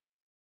combination,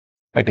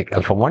 I take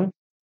alpha 1,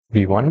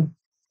 V1,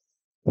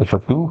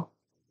 alpha 2,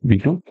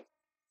 V2,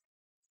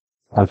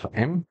 alpha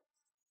m,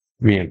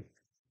 Vn.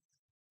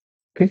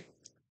 Okay,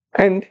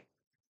 and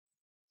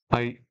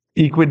I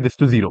equate this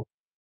to 0.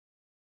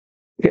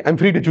 Okay, I'm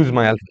free to choose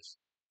my alphas.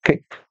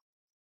 Okay,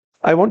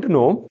 I want to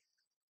know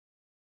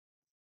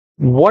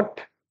what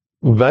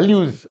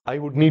values I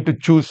would need to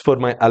choose for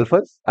my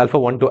alphas, alpha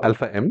 1 to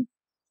alpha m,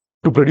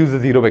 to produce a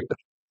 0 vector.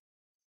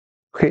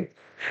 Okay,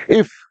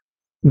 if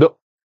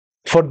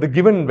for the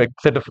given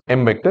set of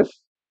m vectors,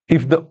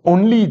 if the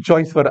only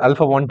choice for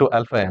alpha 1 to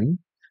alpha m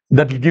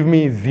that will give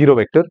me 0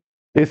 vector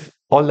is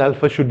all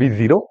alpha should be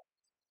 0,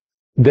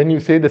 then you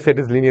say the set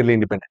is linearly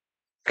independent.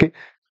 Okay,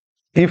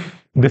 if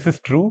this is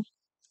true,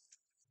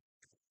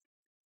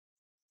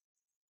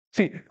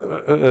 see,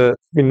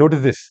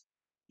 notice this.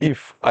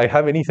 If I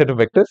have any set of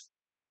vectors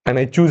and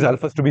I choose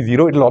alphas to be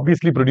 0, it will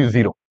obviously produce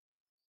 0.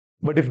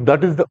 But if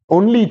that is the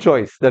only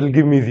choice that will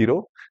give me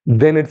 0,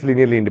 then it's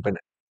linearly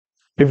independent.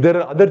 If there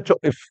are other,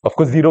 if of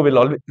course 0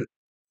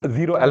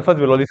 alphas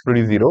will always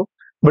produce 0.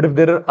 But if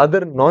there are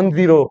other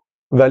non-zero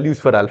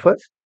values for alphas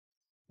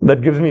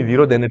that gives me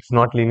 0, then it's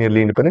not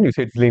linearly independent. You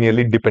say it's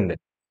linearly dependent.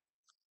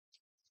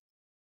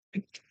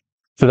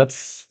 So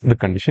that's the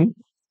condition.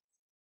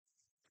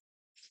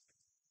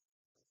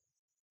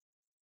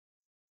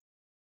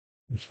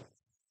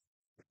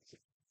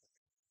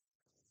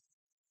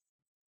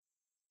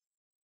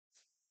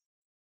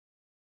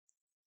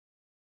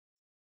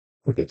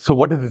 Okay, so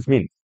what does this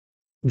mean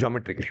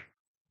geometrically?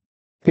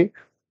 Okay,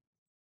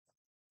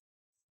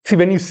 see,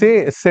 when you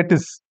say a set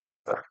is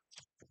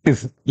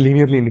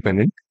linearly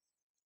independent,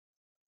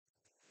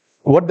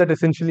 what that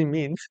essentially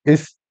means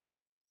is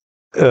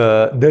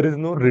there is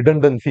no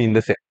redundancy in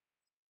the set.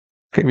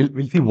 Okay,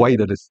 we'll see why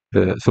that is.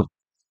 So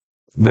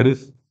there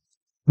is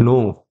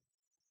no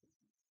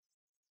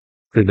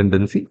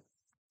redundancy,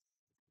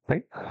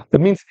 right? That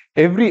means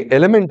every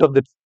element of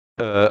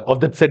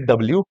that set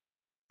W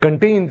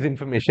contains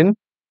information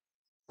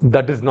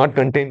that is not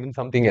contained in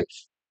something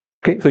else.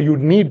 Okay, so you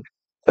need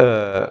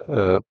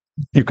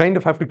you kind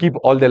of have to keep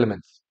all the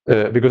elements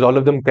because all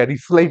of them carry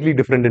slightly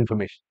different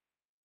information.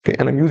 Okay,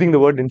 and I'm using the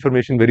word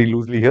information very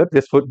loosely here,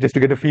 just to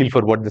get a feel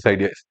for what this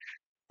idea is.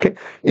 Okay,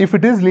 if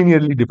it is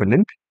linearly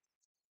dependent,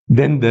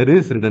 then there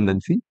is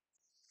redundancy.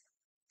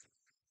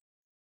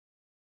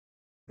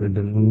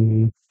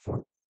 Redundancy.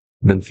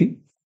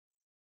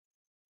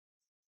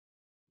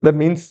 That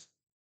means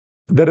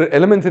there are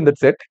elements in that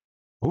set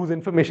whose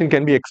information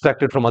can be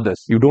extracted from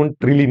others. You don't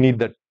really need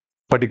that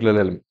particular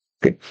element.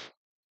 Okay.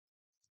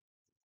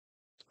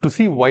 To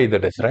see why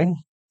that is, right?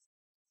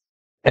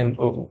 And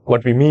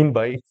what we mean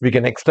by we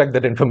can extract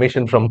that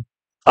information from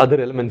other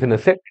elements in a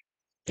set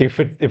if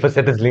a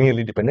set is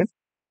linearly dependent.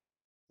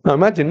 Now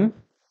imagine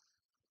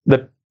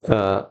that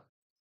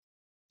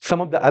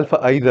some of the alpha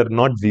i's are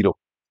not zero.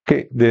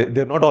 Okay,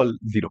 they're not all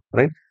zero,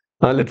 right?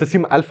 Let's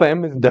assume alpha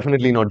m is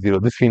definitely not zero.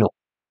 This we know,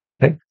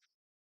 right?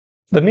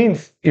 That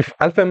means if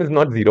alpha m is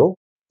not zero,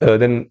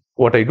 then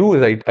what I do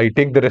is I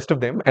take the rest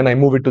of them and I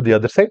move it to the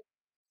other side.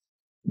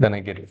 Then I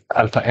get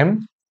alpha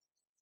m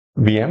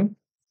Vm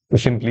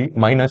is simply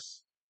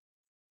minus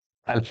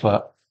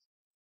alpha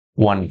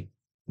 1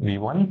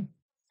 V1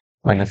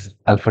 minus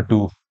alpha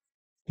 2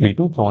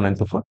 V2, so on and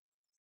so forth.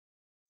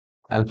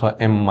 Alpha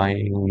m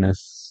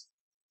minus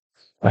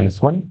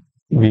 1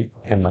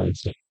 Vm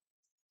minus 2.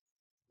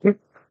 Okay.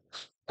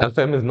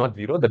 Alpha m is not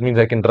zero. That means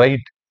I can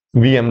write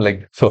Vm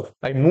like this. So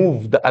I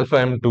move the alpha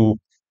m to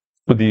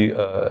the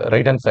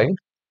right hand side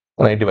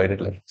and I divide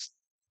it like this.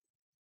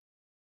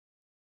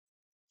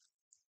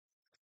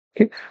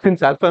 Okay.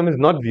 Since alpha m is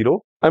not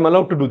zero, I'm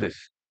allowed to do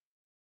this.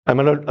 I'm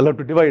allowed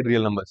to divide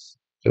real numbers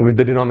with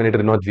the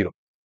denominator not zero.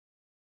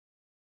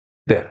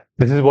 There.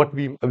 This is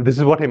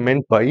what I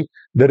meant by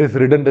there is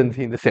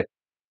redundancy in the set.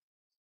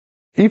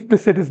 If the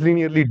set is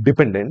linearly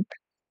dependent,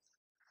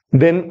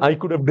 then I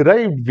could have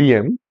derived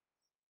Vm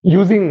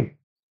using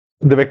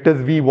the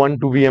vectors V1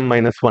 to Vm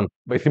minus 1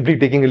 by simply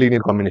taking a linear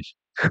combination.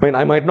 I mean,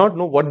 I might not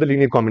know what the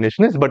linear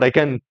combination is, but I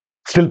can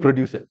still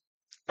produce it.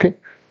 Okay.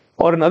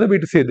 Or another way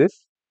to say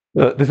this,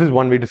 this is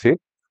one way to say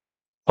it.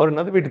 Or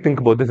another way to think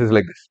about this is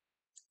like this.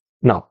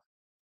 Now,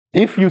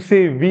 if you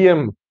say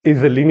Vm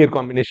is a linear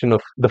combination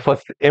of the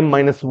first m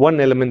minus 1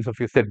 elements of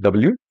your set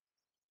W,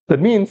 that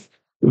means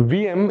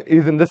Vm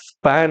is in the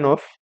span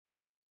of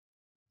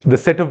the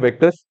set of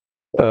vectors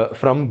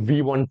from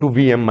V1 to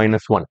Vm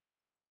minus 1.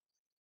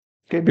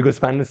 Okay, because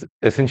span is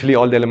essentially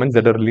all the elements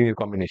that are linear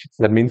combinations.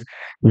 That means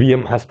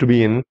Vm has to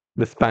be in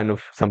the span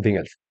of something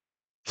else.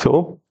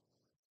 So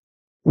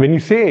when you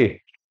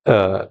say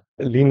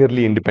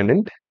linearly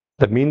independent,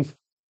 that means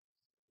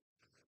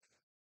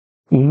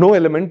no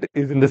element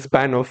is in the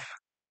span of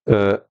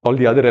all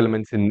the other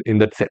elements in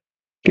that set.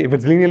 Okay, if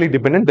it's linearly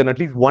dependent, then at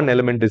least one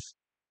element is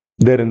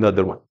there in the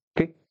other one.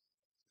 Okay,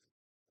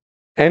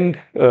 and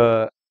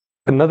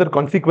another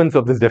consequence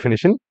of this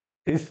definition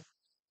is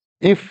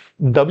if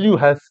W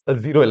has a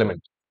zero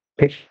element.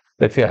 Okay,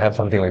 let's say I have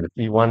something like this: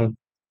 V1,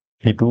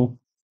 V2,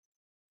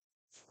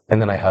 and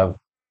then I have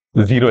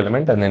zero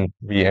element, and then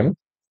Vm.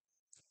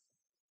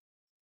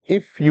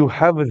 If you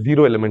have a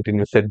zero element in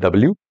your set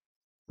W,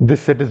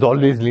 this set is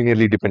always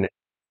linearly dependent.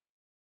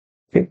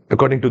 Okay,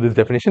 according to this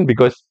definition,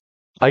 because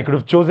I could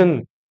have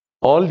chosen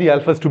all the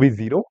alphas to be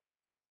zero,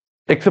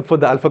 except for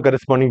the alpha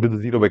corresponding to the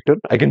zero vector.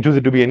 I can choose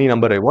it to be any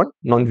number I want,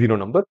 non-zero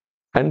number,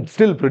 and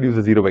still produce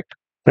a zero vector.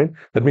 Right?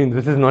 That means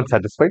this is not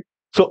satisfied.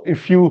 So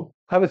if you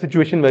have a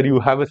situation where you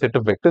have a set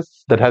of vectors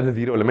that has a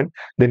zero element,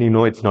 then you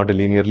know it's not a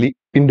linearly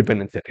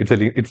independent set.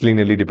 It's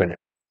linearly dependent.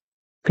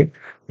 Okay,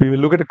 we will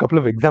look at a couple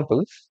of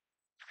examples,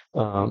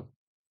 and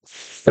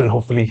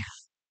hopefully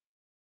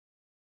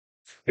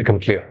become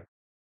clear.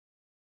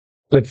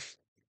 Let's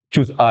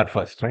choose R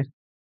first, right?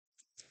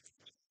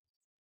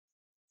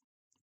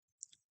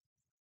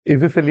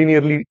 Is this a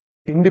linearly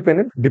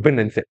independent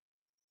dependent set?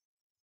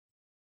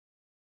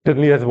 It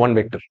only has one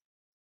vector.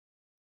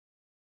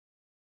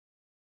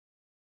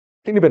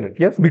 Independent,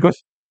 yes,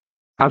 because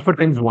alpha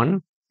times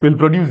 1 will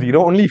produce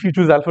 0 only if you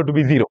choose alpha to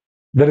be 0.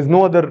 There is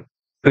no other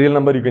real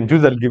number you can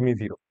choose that will give me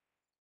 0.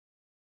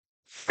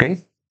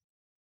 Okay.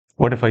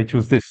 What if I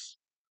choose this?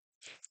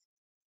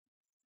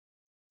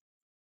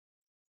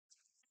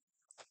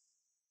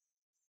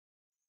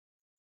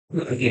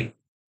 Is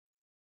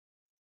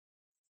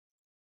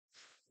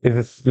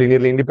this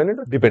linearly independent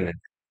or dependent?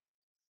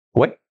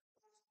 Why?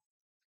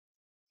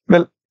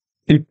 Well,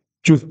 you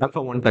choose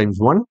alpha 1 times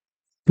 1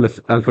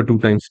 plus alpha 2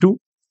 times 2,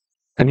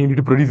 and you need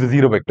to produce a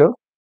 0 vector.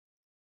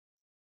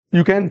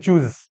 You can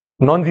choose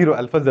non-zero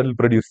alphas that will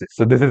produce this.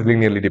 So this is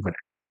linearly dependent.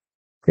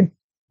 Okay.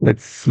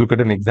 Let's look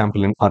at an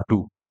example in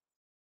R2.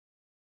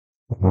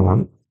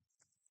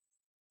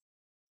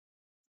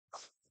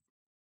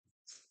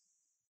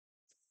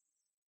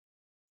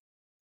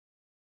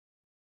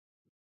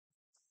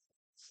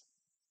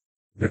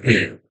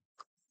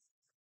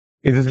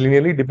 Is this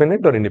linearly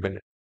dependent or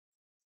independent?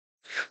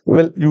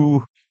 Well,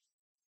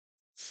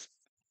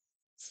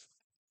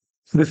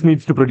 this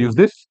needs to produce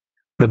this.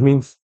 That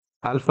means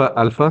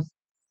alpha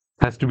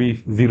has to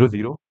be 0,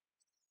 0.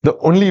 The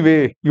only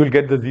way you will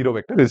get the 0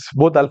 vector is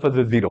both alphas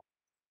are 0.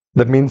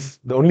 That means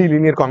the only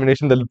linear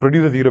combination that will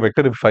produce a 0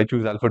 vector if I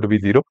choose alpha to be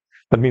 0.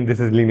 That means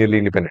this is linearly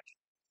independent.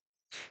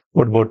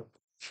 What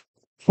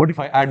if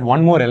I add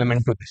one more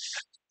element to this?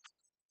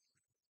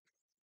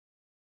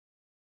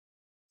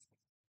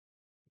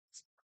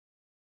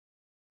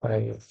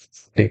 I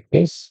take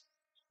this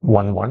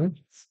 1 1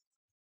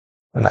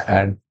 and I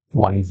add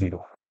 1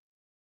 0.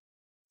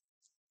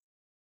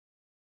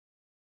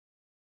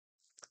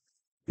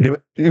 You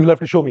will have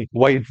to show me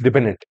why it's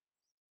dependent.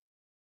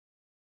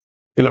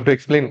 You'll have to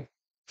explain.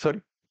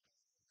 Sorry.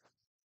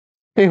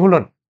 Hey, hold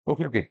on.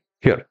 Okay.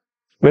 Here.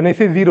 When I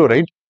say 0,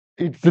 right,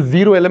 it's the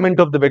 0 element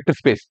of the vector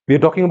space. We are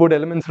talking about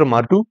elements from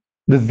R2.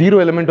 The 0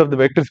 element of the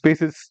vector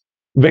space is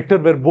vector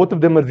where both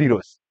of them are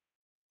zeros.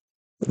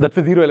 That's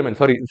a 0 element.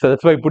 Sorry. So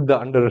that's why I put the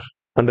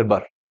under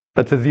bar.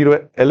 That's a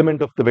 0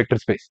 element of the vector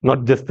space,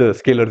 not just the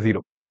scalar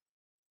 0.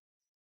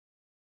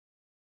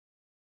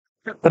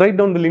 Write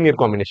down the linear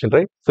combination,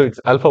 right? So it's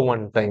alpha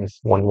 1 times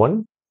 1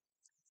 1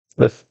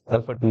 plus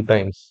alpha 2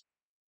 times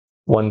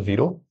 1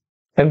 0.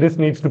 And this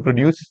needs to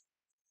produce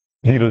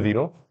 0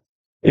 0.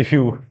 If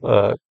you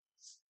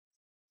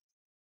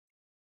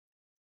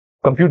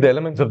compute the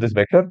elements of this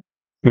vector,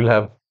 you'll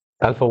have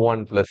alpha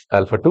 1 plus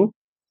alpha 2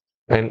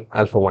 and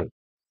alpha 1.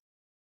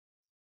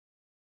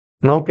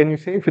 Now, can you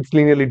say if it's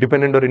linearly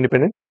dependent or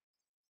independent?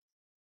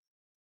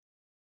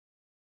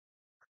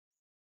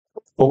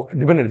 Oh,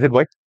 dependent, is it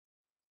why?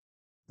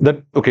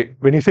 That, okay,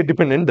 when you say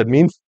dependent, that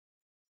means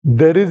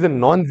there is a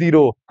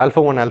non-zero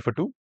alpha 1, alpha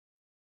 2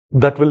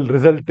 that will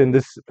result in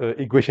this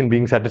equation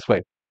being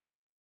satisfied.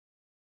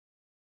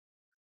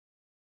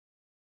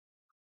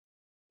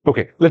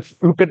 Okay, let's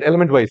look at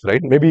element wise,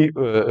 right? Maybe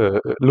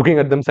looking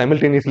at them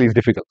simultaneously is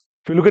difficult.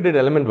 If you look at it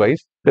element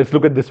wise, let's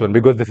look at this one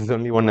because this is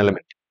only one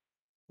element.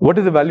 What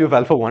is the value of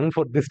alpha 1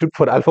 for this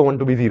for alpha 1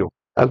 to be 0?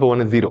 Alpha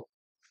 1 is 0.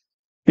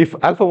 If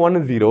alpha 1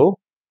 is 0,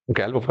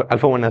 okay,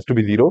 alpha 1 has to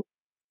be 0.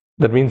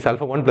 That means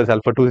alpha 1 plus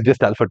alpha 2 is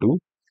just alpha 2.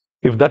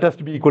 If that has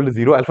to be equal to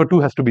 0, alpha 2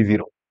 has to be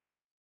 0.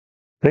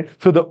 Right?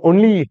 So the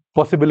only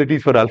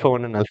possibilities for alpha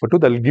 1 and alpha 2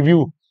 that will give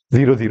you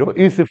 0, 0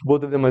 is if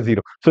both of them are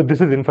 0. So this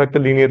is in fact a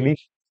linearly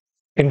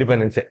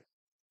independent set.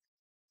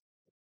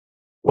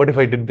 What if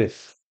I did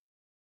this?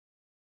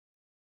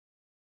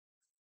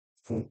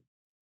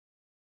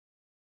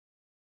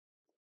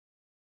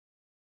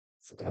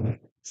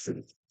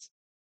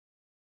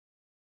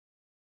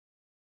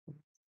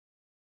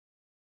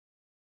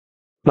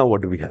 Now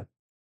what do we have?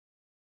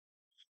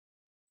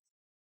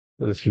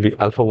 This will be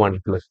alpha 1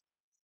 plus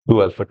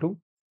 2 alpha 2,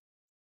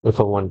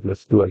 alpha 1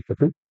 plus 2 alpha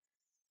 2.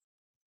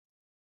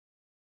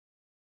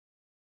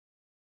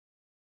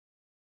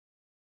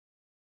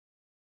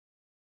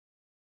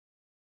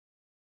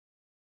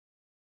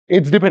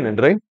 It's dependent,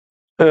 right?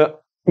 I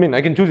mean,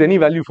 I can choose any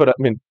value for, I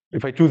mean,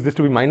 if I choose this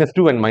to be minus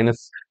 2 and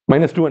minus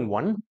 2 and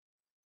 1,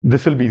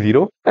 this will be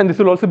 0 and this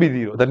will also be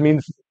 0. That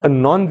means a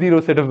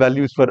non-zero set of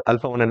values for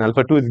alpha 1 and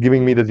alpha 2 is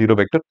giving me the 0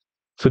 vector.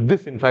 So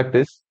this in fact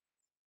is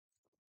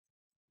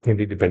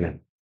independent.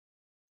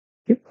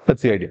 Okay?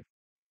 That's the idea.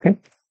 Okay.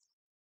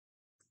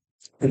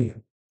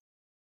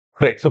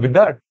 Right. So with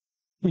that,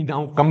 we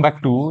now come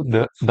back to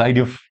the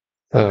idea of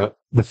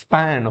the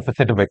span of a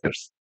set of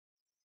vectors.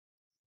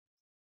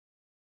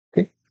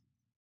 Okay.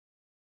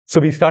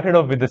 So we started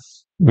off with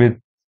this with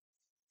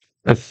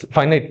a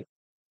finite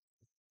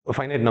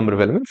number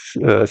of elements,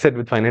 set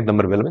with finite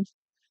number of elements,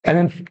 and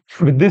then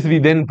with this we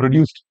then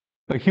produced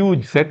a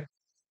huge set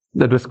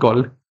that was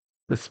called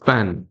the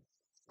span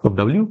of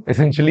W.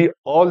 Essentially,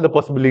 all the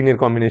possible linear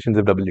combinations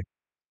of W.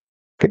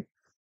 Okay.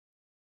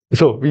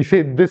 So we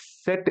say this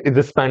set is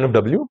the span of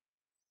W.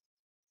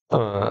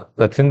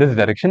 That's in this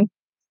direction,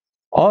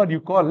 or you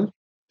call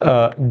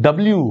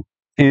W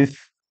is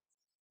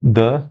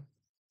the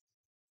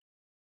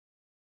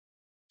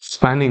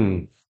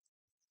spanning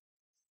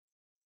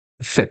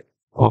set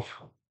of.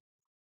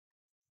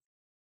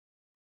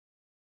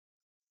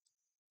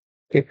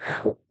 Okay.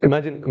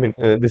 Imagine, I mean,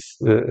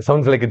 this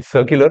sounds like it's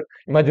circular.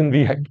 Imagine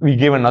we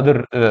gave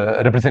another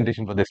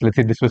representation for this. Let's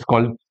say this was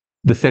called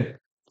the set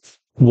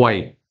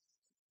Y.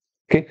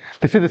 Okay,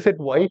 let's say the set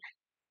Y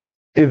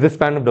is the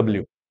span of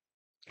W.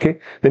 Okay,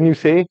 then you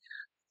say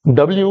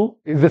W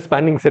is the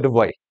spanning set of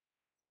Y.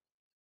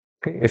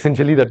 Okay,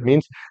 essentially that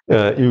means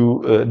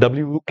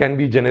W can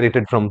be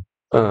generated from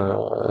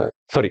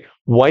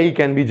Y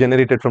can be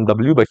generated from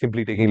W by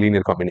simply taking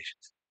linear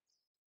combinations.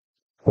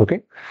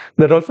 Okay,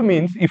 that also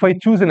means if I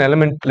choose an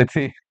element, let's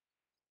say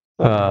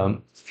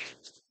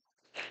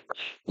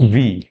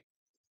V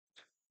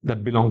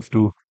that belongs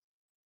to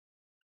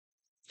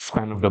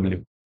span of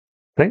W,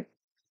 right?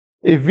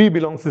 If V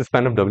belongs to the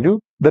span of W,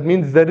 that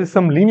means there is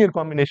some linear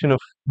combination of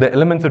the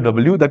elements of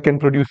W that can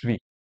produce V,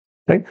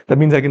 right? That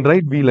means I can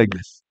write V like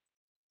this.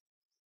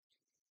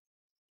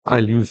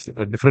 I'll use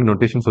a different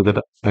notation so that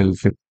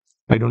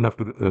I don't have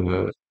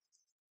to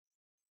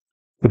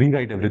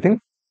rewrite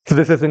everything. So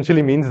this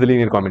essentially means the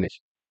linear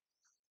combination.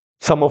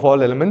 Sum of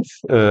all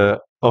elements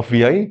of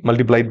Vi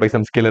multiplied by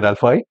some scalar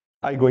alpha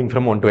I going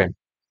from 1 to n.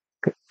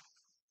 Okay.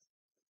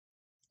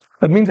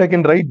 That means I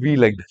can write V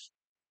like this.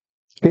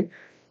 Okay.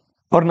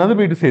 Or another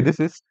way to say this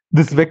is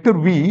this vector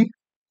V.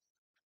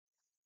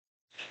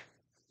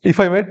 If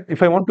I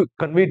want to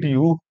convey to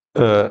you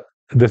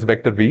this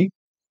vector V,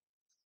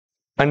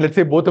 and let's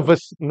say both of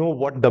us know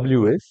what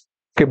W is.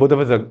 Okay, both of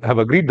us have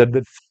agreed that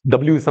this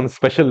W is some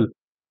special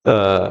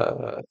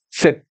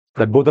set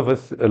that both of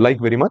us like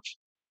very much,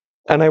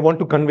 and I want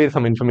to convey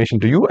some information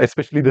to you,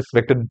 especially this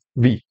vector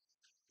v.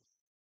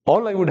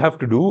 All I would have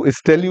to do is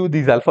tell you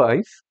these alpha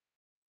i's,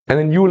 and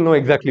then you will know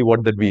exactly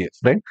what that v is,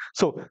 right?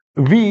 So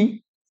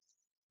v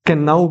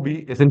can now be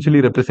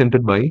essentially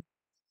represented by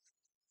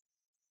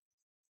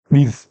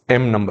these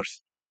m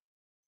numbers.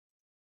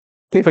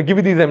 Okay, if I give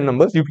you these m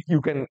numbers,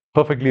 you can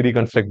perfectly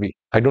reconstruct v.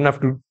 I don't have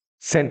to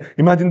send.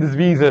 Imagine this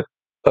v is a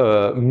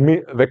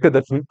vector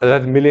that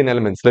has a million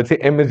elements. Let's say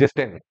m is just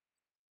 10.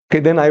 Okay,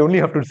 then I only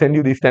have to send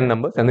you these 10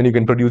 numbers, and then you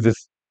can produce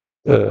this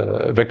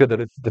vector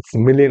that's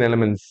million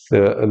elements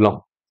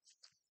long.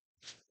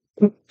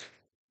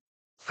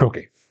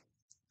 Okay.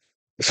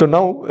 So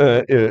now,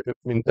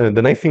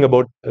 the nice thing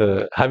about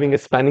having a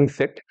spanning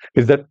set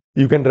is that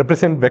you can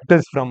represent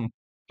vectors from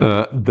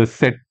the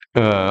set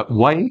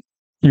y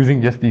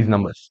using just these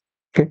numbers.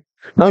 Okay.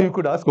 Now you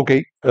could ask,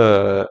 okay,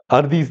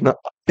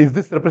 is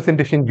this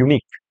representation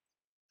unique?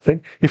 Right?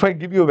 If I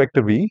give you a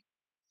vector v,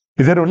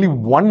 is there only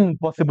one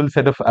possible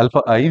set of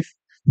alpha i's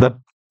that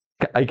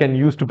I can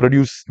use to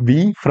produce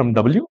v from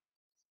w,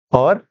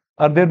 or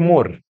are there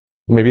more?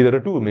 Maybe there are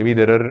 2, maybe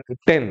there are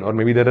 10, or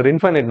maybe there are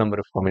infinite number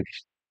of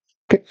combinations.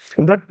 Okay,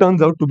 and that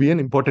turns out to be an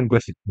important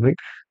question, right?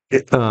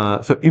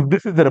 So if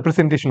this is the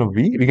representation of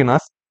v, we can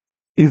ask,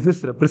 is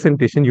this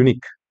representation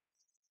unique?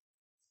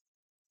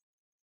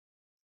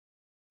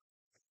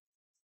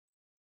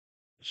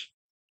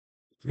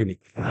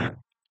 Unique.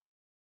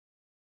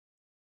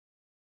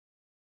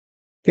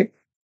 Okay.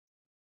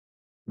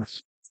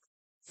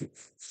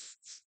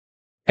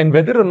 And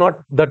whether or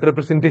not that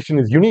representation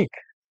is unique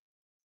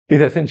is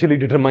essentially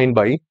determined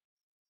by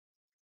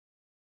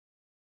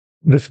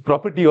this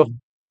property of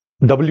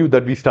w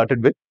that we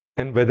started with,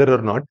 and whether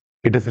or not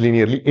it is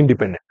linearly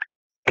independent.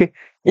 Okay,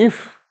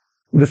 if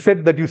the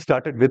set that you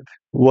started with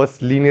was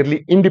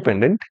linearly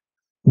independent,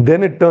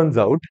 then it turns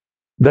out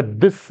that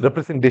this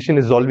representation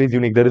is always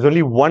unique. There is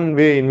only one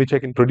way in which I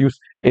can produce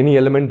any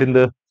element in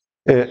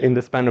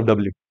the span of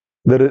w.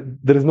 There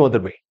is no other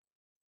way.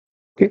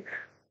 Okay.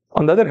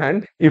 On the other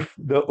hand, if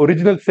the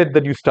original set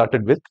that you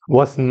started with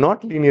was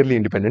not linearly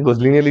independent, was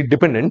linearly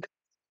dependent,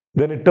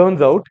 then it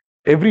turns out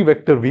every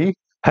vector v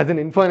has an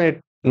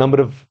infinite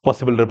number of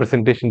possible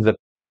representations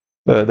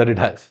that it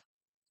has.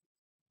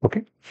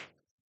 Okay.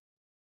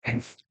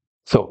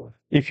 So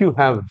if you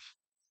have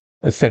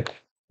a set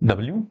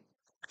w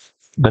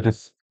that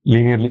is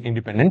linearly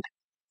independent,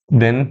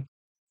 then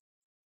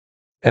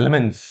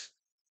elements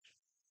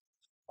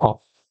of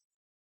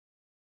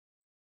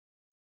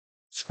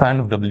span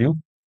of w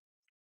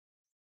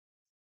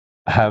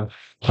have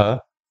a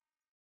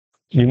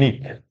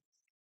unique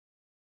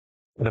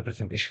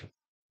representation.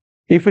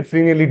 If it's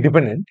linearly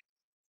dependent,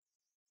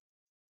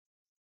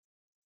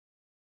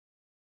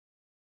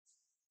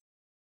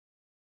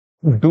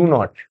 do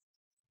not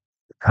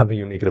have a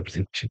unique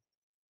representation.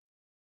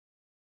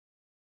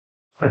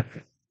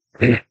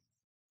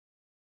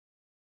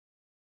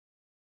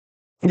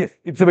 Yes,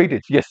 it's a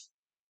weightage. Yes.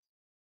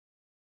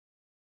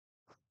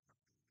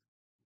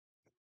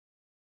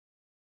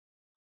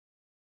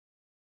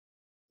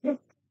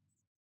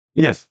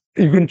 Yes,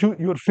 you can choose.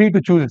 You are free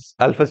to choose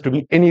alphas to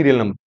be any real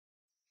number.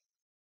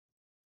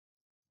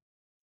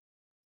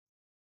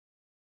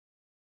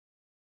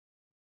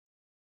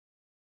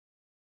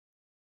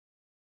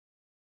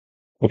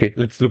 Okay,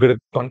 let's look at a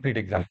concrete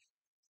example.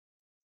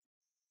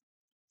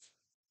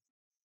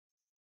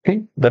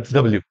 Okay, that's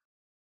w.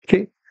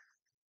 Okay,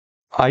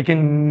 I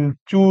can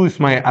choose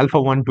my alpha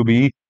 1 to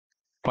be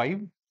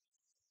 5,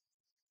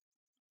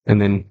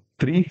 and then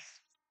 3.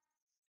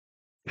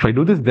 If I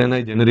do this, then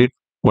I generate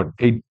what?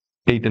 8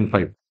 and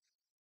 5.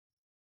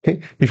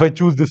 Okay, if I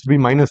choose this to be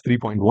minus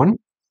 3.1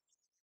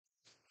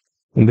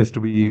 and this to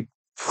be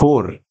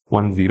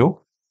 410,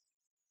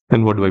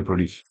 then what do I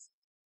produce?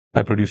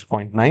 I produce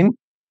 0.9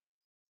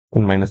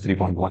 and minus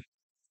 3.1.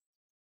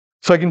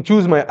 So I can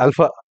choose my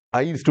alpha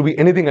i's to be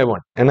anything I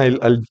want, and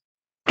I'll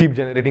keep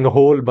generating a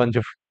whole bunch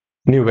of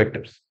new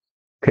vectors.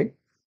 Okay.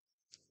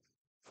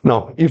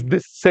 Now, if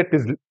this set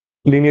is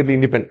linearly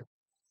independent,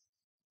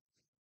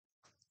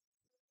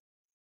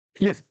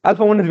 yes,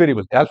 alpha 1 is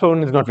variable. Alpha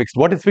 1 is not fixed.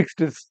 What is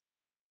fixed is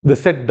the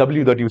set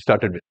w that you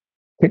started with.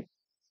 Okay.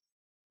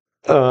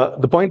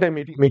 The point I'm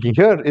making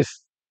here is,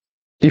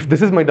 if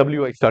this is my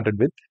w I started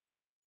with,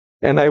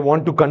 and I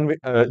want to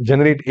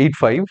generate 8,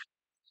 5,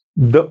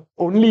 the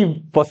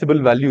only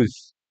possible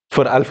values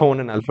for alpha 1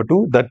 and alpha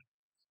 2 that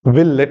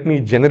will let me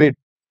generate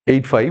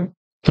 8, 5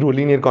 through a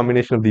linear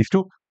combination of these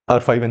two are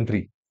 5 and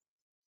 3.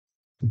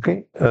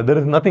 Okay, there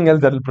is nothing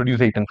else that will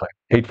produce 8 and 5,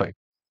 8, 5.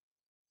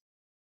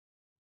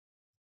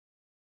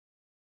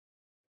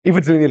 If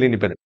it's linearly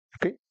independent.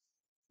 Okay,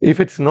 if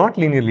it's not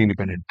linearly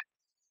independent,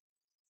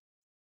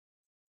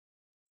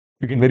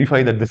 you can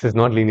verify that this is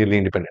not linearly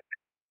independent.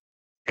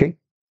 Okay,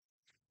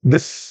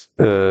 this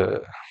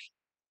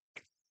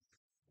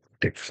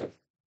takes.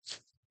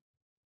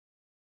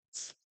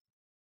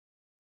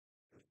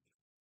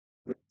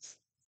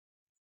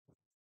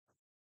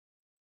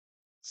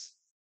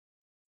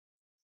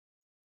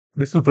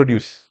 This will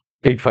produce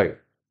 8, 5.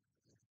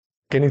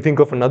 Can you think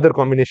of another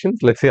combination?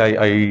 Let's say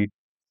I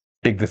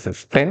take this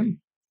as 10.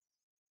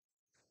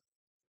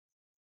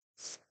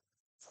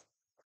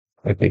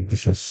 I take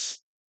this as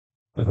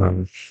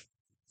um,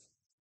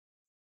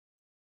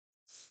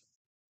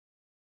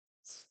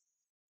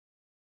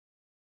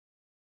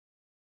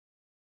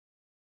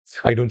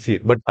 I don't see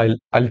it, but I'll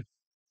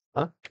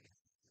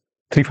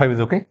 3 5 is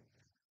okay.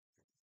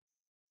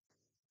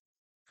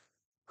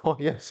 Oh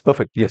yes,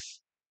 perfect. Yes,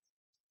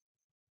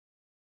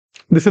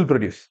 this will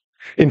produce.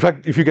 In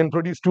fact, if you can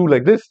produce two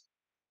like this,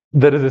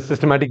 there is a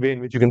systematic way in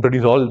which you can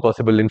produce all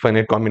possible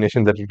infinite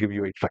combinations that will give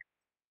you 8 5.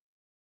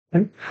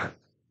 Right?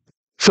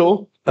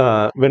 So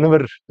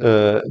whenever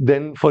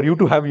then for you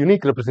to have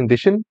unique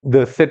representation,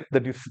 the set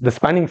that is the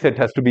spanning set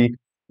has to be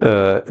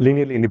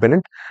linearly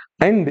independent,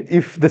 and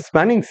if the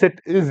spanning set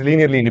is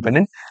linearly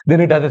independent,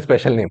 then it has a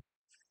special name.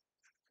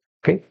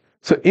 Okay,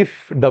 so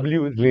if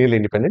W is linearly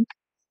independent,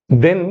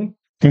 then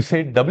you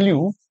say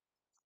W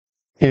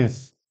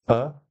is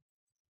a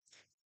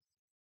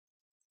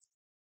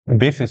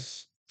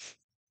basis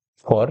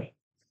for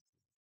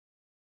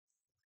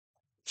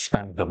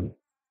span W.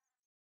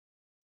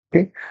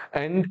 Okay,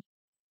 and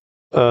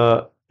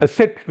a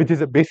set which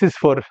is a basis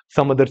for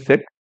some other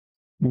set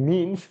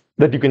means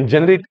that you can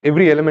generate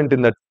every element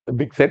in that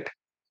big set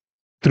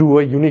through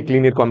a unique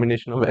linear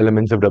combination of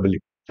elements of W,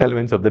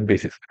 elements of that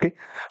basis. Okay,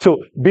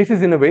 so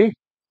basis in a way,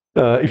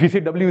 if you say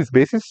W is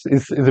basis,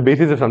 is a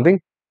basis of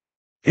something,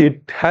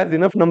 it has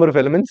enough number of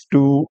elements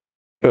to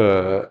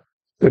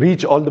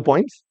reach all the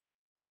points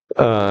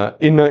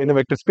in a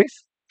vector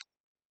space,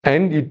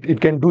 and it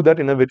can do that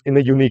in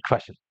a unique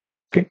fashion.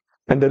 Okay,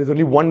 and there is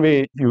only one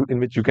way in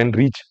which you can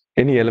reach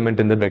any element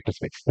in the vector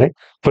space. Right.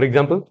 For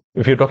example,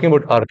 if you're talking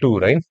about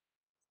R2, right?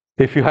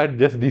 If you had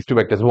just these two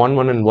vectors, 1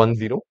 1 and 1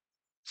 0,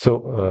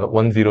 so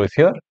 1 0 is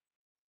here,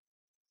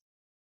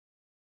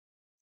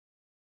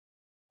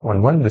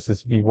 1 1. This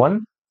is V1.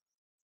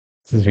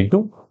 This is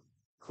V2.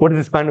 What is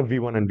the span of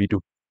V1 and V2?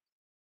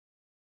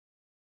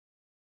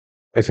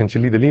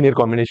 Essentially, the linear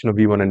combination of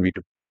V1 and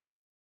V2.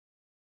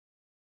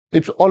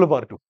 It's all of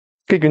R2. Okay,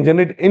 you can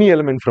generate any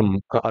element from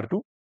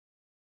R2.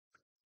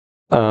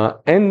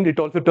 And it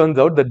also turns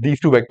out that these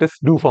two vectors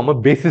do form a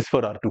basis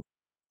for R2.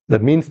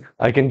 That means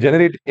I can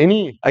reach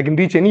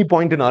any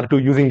point in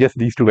R2 using just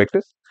these two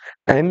vectors.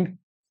 And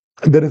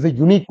there is a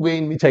unique way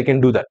in which I can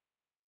do that.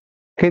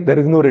 Okay, there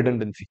is no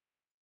redundancy.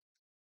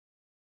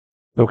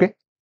 Okay,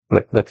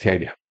 that's the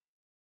idea.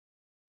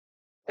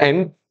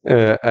 And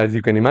as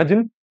you can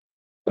imagine,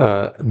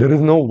 there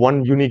is no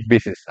one unique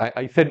basis.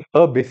 I said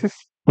a basis,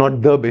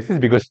 not the basis,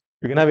 because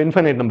you can have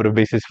infinite number of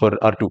bases for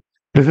R2.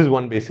 This is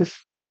one basis.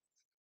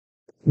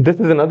 This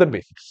is another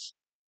basis.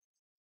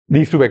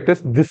 These two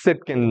vectors, this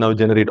set can now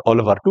generate all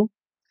of R2.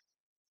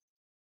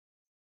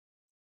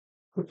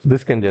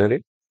 This can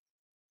generate.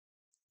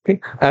 Okay,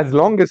 as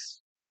long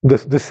as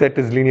this set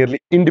is linearly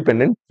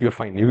independent, you're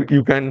fine.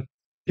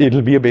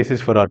 It'll be a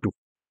basis for R2.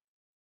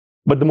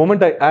 But the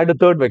moment I add a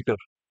third vector,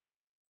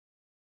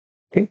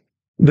 okay,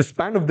 the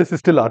span of this is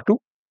still R2,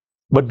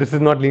 but this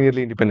is not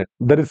linearly independent.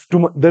 There is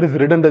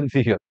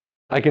redundancy here.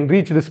 I can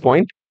reach this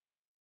point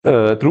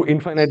through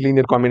infinite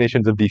linear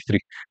combinations of these three.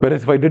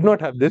 Whereas if I did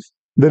not have this,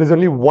 there is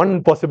only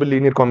one possible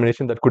linear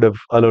combination that could have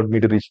allowed me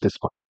to reach this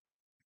point.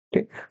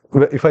 Okay,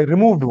 if I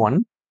removed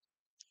one,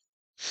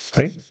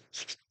 right,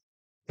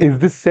 is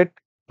this set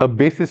a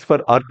basis for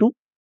R2?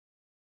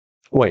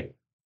 Why?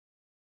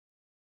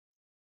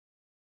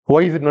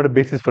 Why is it not a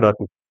basis for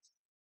R2?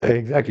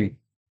 Exactly.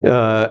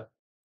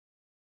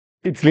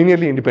 It's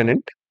linearly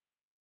independent,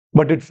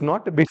 but it's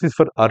not a basis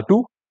for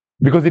R2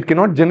 because it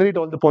cannot generate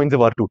all the points of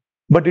R2.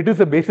 But it is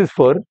a basis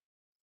for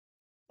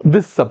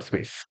this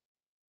subspace.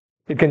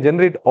 It can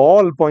generate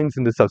all points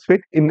in this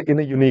subspace in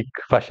a unique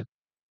fashion.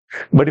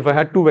 But if I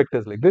had two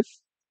vectors like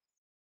this,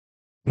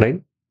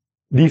 right,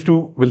 these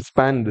two will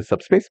span the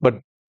subspace, but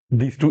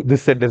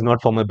this set does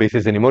not form a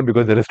basis anymore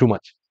because there is too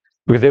much.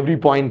 Because every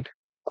point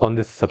on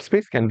this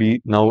subspace can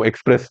be now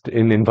expressed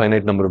in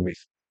infinite number of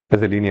ways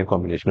as a linear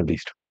combination of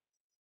these two.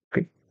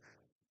 Okay.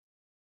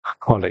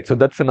 All right. So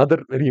that's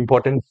another very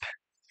important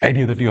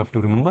idea that you have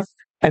to remember.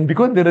 And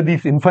because there are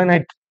these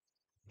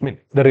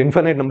there are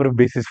infinite number of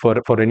bases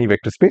for any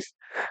vector space.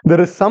 There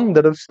are some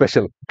that are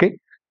special. Okay.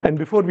 And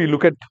before we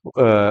look at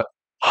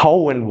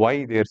how and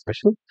why they are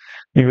special,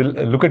 we will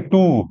look at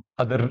two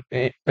other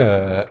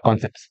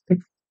concepts.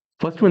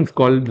 First one is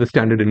called the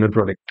standard inner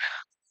product.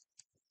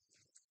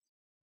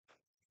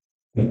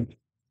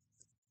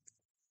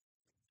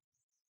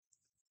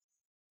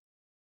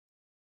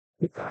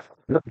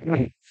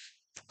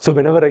 So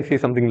whenever I say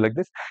something like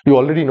this, you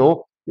already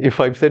know if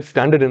I've said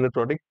standard inner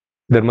product,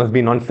 there must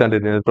be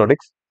non-standard inner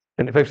products.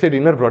 And if I've said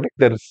inner product,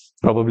 there is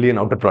probably an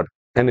outer product.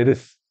 And it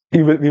is,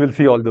 we will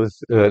see all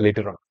those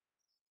later on.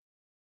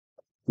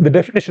 The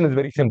definition is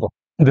very simple.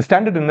 The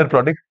standard inner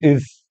product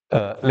is,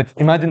 let's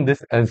imagine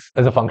this as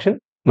a function,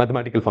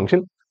 mathematical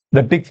function,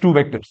 that takes two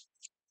vectors,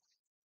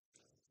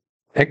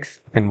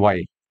 x and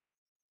y.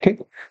 Okay.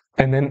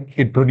 And then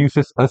it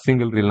produces a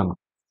single real number.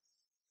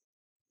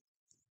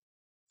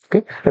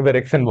 Okay. And where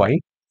x and y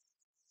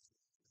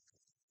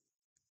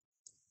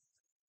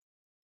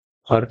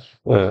are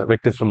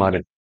vectors from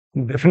Rn.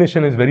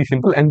 Definition is very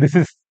simple, and this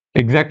is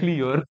exactly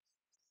your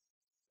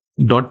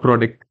dot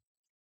product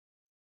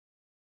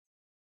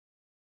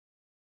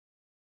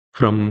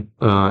from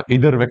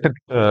either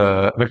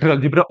vector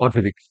algebra or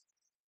physics.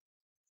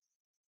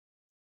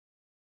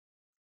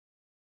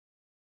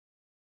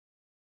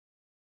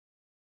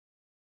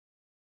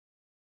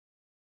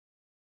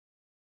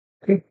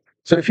 Okay.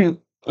 So if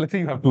let's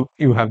say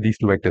you have these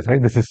two vectors,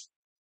 right? This is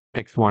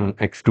x1,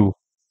 x2,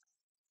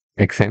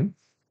 xn,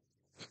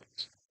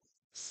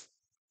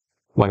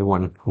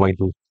 y1,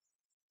 y2,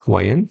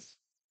 yn.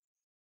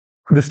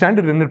 The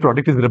standard inner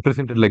product is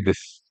represented like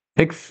this: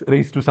 x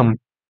raised to some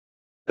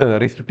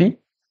raised to t,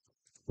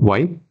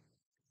 y.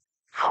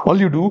 All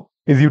you do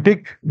is you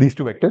take these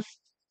two vectors,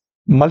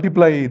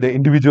 multiply the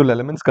individual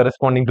elements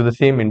corresponding to the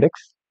same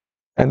index,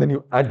 and then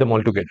you add them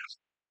all together.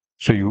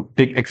 So you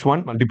take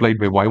x1 multiplied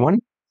by y1,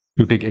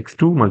 you take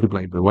x2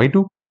 multiplied by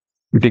y2,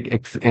 you take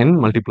xn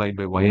multiplied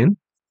by yn,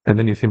 and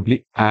then you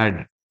simply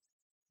add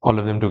all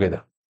of them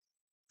together.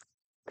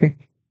 Okay.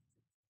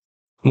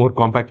 More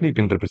compactly, you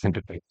can represent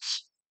it like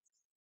this.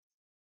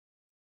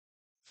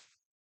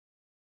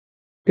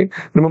 Okay.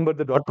 Remember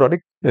the dot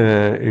product.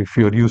 If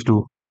you're used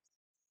to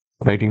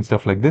writing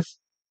stuff like this,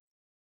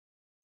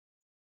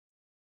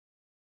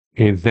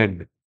 az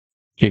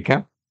k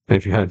cap.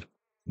 If you have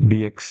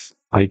bx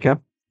I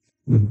cap,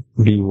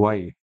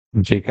 by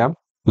j cap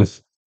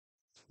plus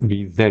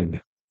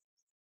bz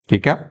k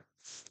cap.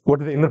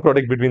 What is the inner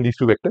product between these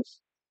two vectors?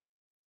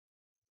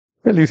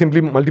 Well, you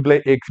simply multiply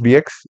x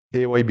bx,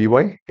 ay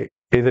by, az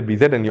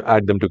bz, and you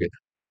add them together.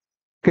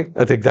 Okay,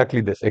 that's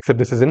exactly this, except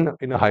this is in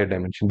a higher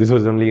dimension. This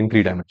was only in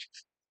 3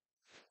 dimensions.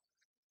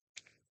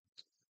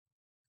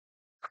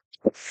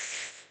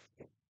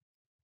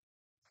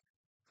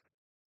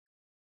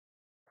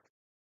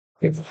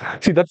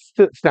 See, that's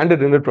the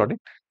standard inner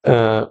product.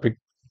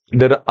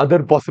 There are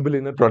other possible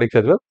inner products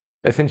as well.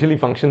 Essentially,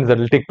 functions that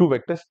will take two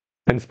vectors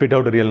and spit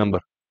out a real number.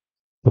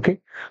 Okay,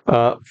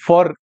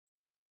 for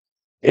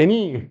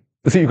any,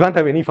 so you can't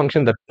have any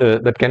function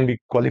that can be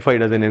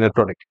qualified as an inner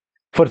product.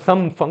 For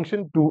some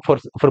function for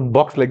a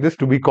box like this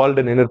to be called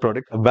an inner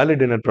product, a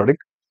valid inner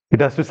product, it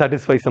has to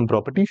satisfy some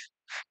properties.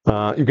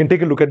 You can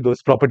take a look at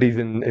those properties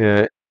in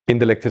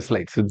the lecture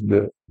slides. So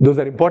those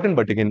are important,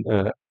 but again,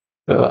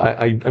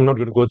 I'm not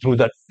going to go through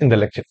that in the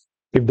lecture.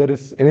 If there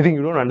is anything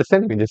you don't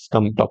understand, you can just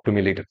come talk to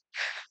me later.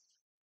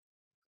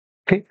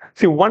 Okay.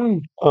 So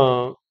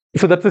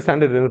so that's the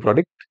standard inner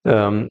product.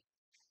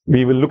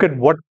 We will look at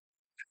what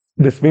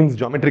this means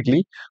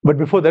geometrically, but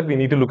before that, we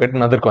need to look at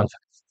another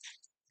concept.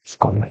 It's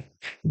called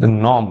the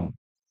norm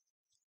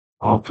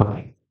of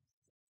a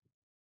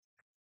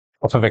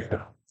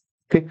vector.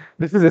 Okay,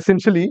 this is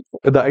essentially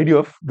the idea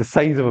of the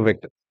size of a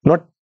vector,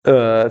 not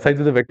size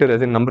of the vector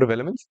as in number of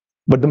elements,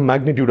 but the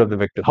magnitude of the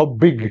vector. How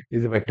big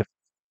is a vector?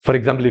 For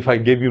example, if I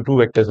gave you two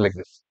vectors like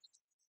this,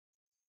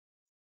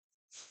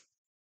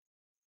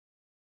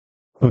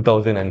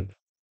 2000 and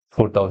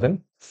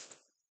 4000,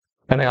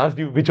 and I asked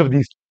you which of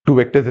these two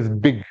vectors is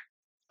big,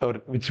 or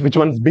which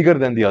one's bigger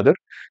than the other,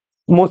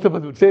 most of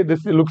us would say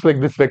this looks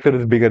like this vector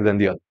is bigger than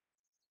the other.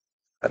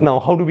 Now,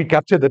 how do we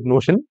capture that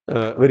notion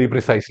very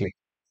precisely?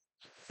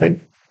 Right?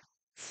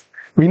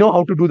 We know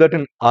how to do that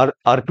in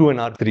R2 and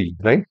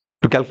R3, right?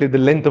 To calculate the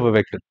length of a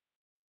vector.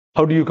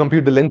 How do you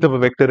compute the length of a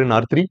vector in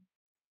R3?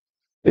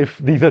 If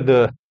these are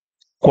the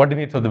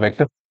coordinates of the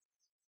vector,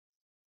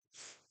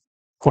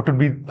 how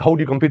do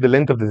you compute the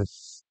length of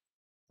this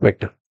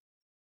vector?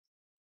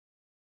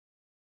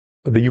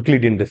 The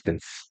Euclidean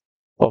distance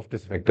of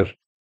this vector.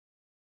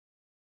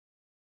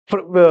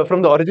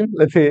 From the origin,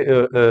 let's say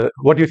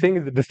what you're saying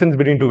is the distance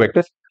between two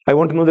vectors. I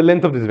want to know the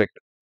length of this vector.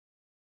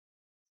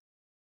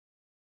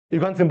 You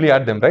can't simply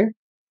add them, right?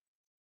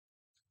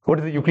 What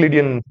is the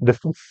Euclidean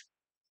distance?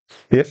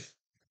 Yes.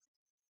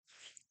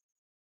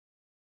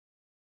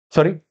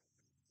 Sorry.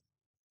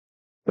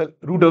 Well,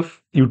 root of,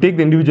 you take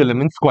the individual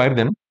elements, square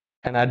them,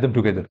 and add them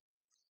together.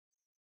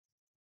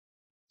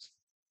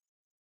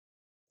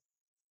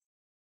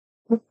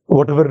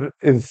 Whatever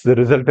is the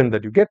resultant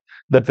that you get,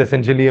 that's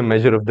essentially a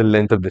measure of the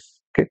length of this.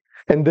 Okay,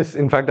 and this,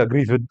 in fact,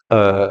 agrees with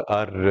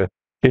our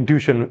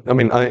intuition. I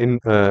mean,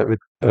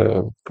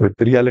 with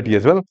reality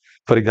as well.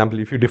 For example,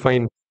 if you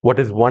define what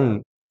is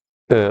one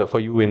for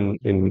you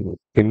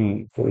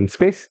in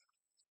space,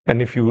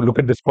 and if you look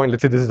at this point,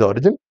 let's say this is the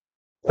origin.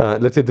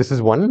 Let's say this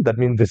is 1, that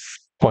means this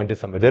point is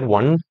somewhere there.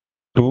 1,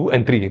 2,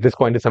 and 3. This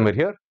point is somewhere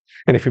here.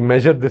 And if you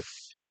measure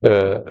this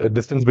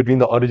distance between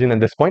the origin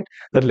and this point,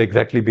 that will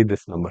exactly be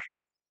this number.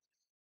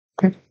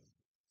 Okay.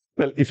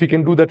 Well, if you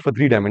can do that for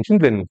 3 dimensions,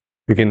 then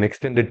you can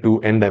extend it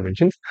to n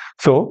dimensions.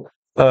 So,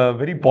 a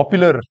very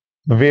popular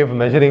way of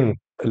measuring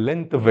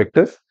length of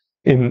vectors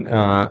in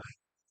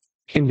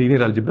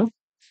linear algebra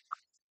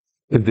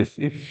is this.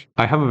 If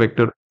I have a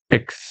vector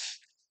x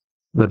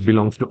that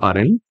belongs to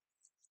Rn,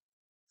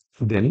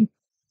 then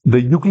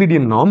the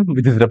Euclidean norm,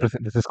 which is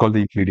represented, this is called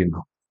the Euclidean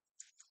norm.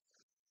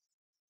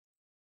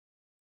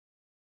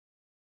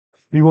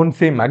 We won't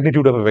say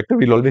magnitude of a vector,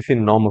 we'll always say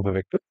norm of a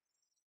vector.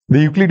 The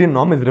Euclidean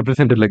norm is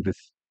represented like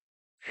this.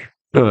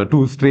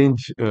 two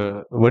strange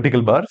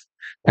vertical bars,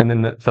 and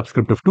then the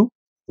subscript of 2.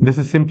 This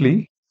is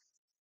simply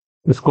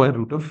the square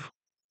root of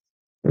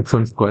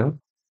x1 square,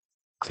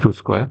 x2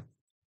 square,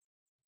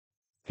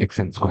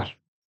 xn square.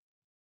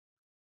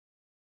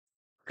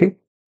 Okay.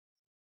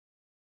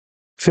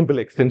 Simple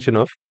extension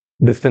of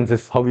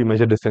distances, how we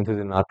measure distances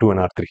in R2 and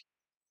R3.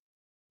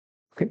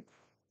 Okay.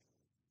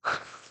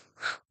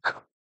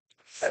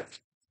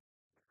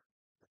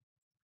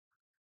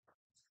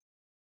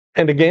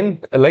 And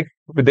again, like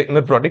with the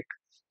inner product,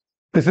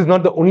 this is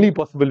not the only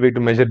possible way to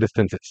measure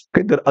distances.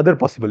 Okay, there are other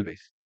possible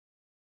ways.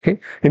 Okay,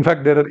 in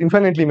fact, there are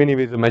infinitely many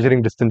ways of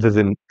measuring distances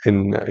in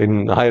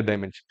higher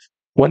dimensions.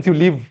 Once you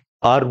leave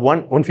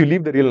R1, once you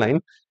leave the real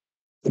line,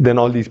 then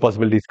all these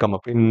possibilities come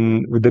up.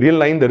 With the real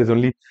line, there is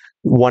only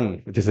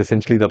one, which is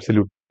essentially the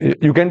absolute.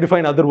 You can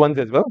define other ones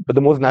as well, but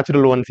the most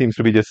natural one seems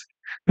to be just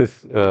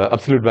this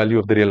absolute value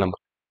of the real number.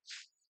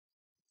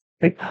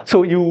 Right?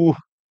 So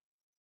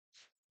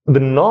the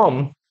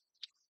norm,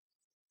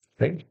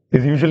 right,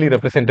 is usually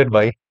represented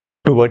by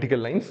two vertical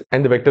lines,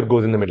 and the vector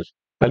goes in the middle.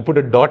 I'll put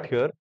a dot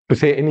here to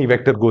say any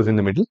vector goes in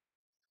the middle.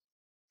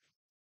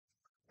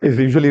 Is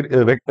usually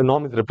a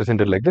norm is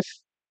represented like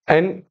this,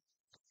 and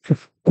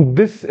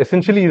this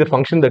essentially is a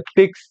function that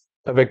takes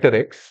a vector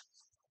x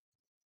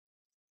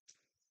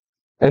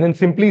and then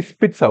simply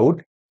spits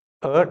out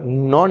a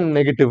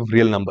non-negative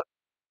real number.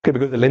 Okay,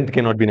 because the length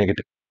cannot be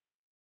negative.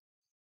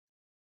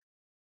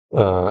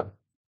 So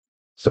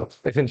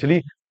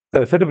essentially,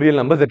 a set of real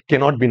numbers that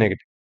cannot be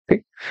negative.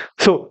 Okay,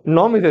 so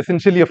norm is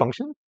essentially a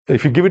function.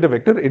 If you give it a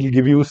vector, it will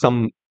give you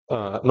some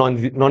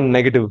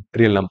non-negative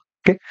real number.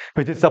 Okay,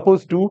 which is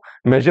supposed to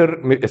measure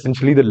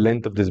essentially the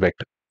length of this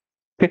vector.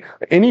 Okay,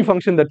 any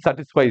function that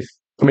satisfies,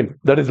 I mean,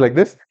 that is like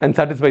this and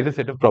satisfies a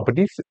set of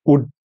properties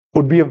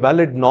would be a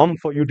valid norm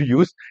for you to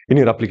use in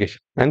your application.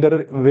 And there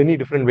are many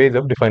different ways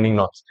of defining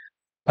norms.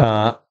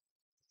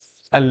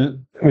 We'll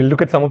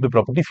look at some of the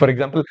properties. For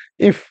example,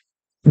 if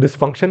this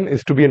function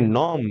is to be a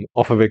norm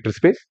of a vector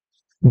space,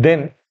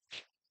 then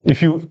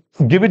if you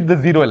give it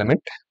the zero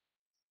element,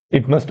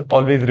 it must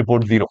always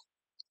report 0.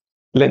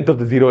 Length of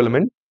the 0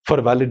 element for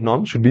a valid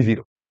norm should be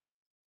 0.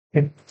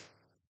 Okay.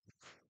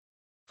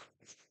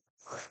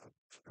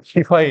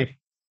 If I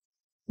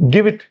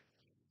give it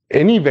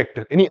any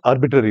vector, any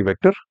arbitrary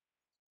vector,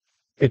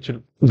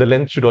 the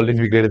length should always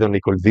be greater than or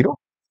equal to 0.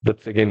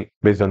 That's again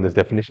based on this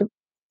definition.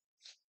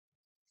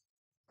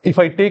 If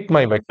I take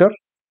my vector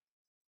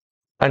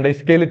and I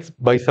scale it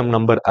by some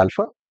number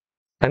alpha,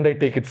 and I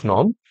take its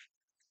norm,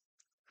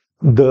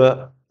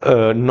 the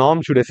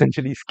norm should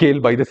essentially scale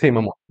by the same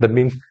amount. That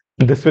means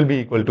this will be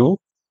equal to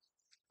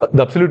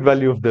the absolute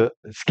value of the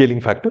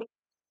scaling factor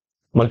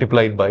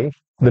multiplied by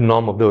the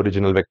norm of the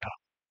original vector.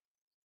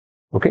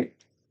 Okay,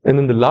 and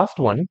then the last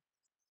one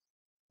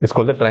is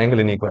called the triangle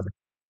inequality.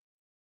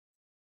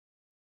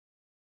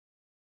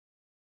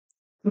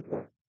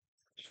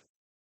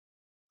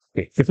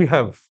 Okay, if we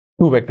have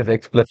two vectors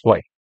x plus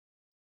y,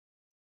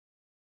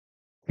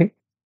 okay,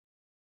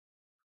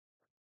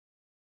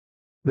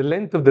 the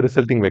length of the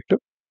resulting vector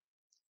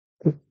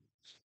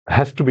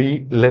has to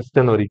be less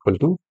than or equal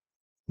to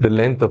the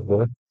length of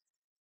the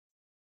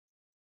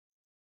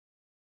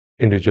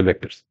individual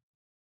vectors.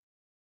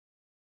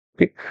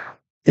 Okay,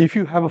 if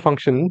you have a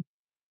function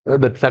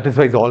that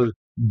satisfies all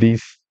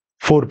these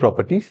 4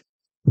 properties,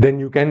 then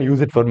you can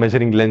use it for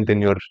measuring length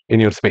in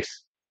your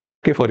space.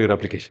 Okay, for your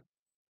application.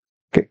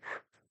 Okay,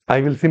 I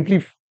will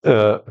simply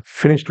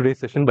finish today's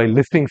session by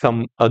listing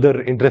some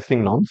other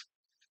interesting norms,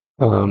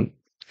 and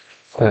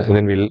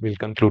then we'll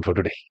conclude for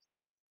today.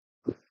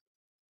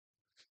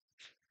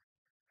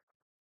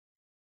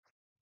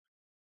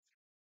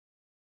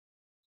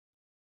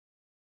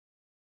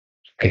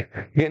 Okay,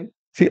 again,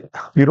 see,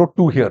 we wrote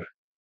 2 here.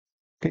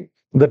 Okay,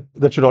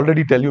 that should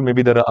already tell you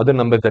maybe there are other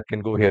numbers that can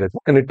go here as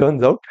well. And it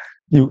turns out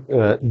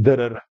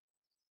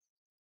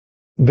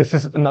this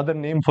is another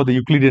name for the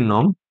Euclidean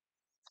norm,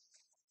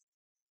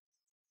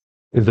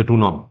 is the 2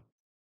 norm.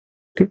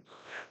 Okay,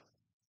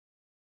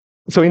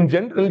 so in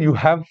general, you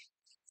have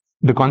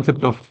the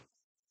concept of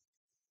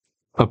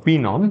a P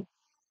norm,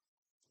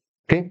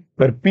 okay,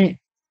 where P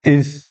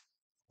is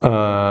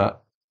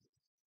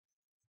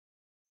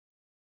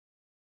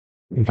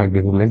in fact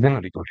this is less than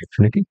or equal to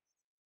infinity,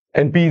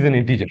 and P is an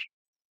integer,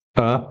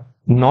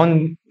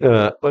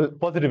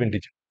 positive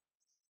integer.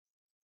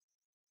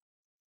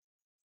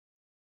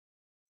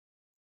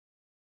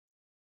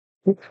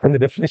 And the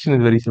definition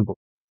is very simple.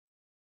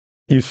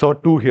 You saw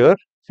 2 here.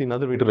 See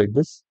another way to write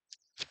this.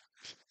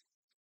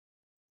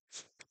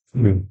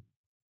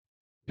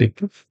 Take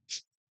this,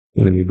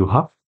 and then you do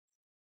half.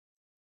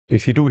 You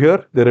see 2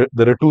 here. There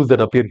are 2's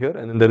that appear here,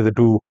 and then there is a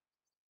 2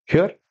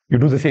 here. You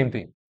do the same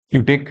thing.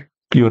 You take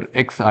your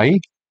xi,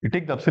 you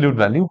take the absolute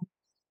value,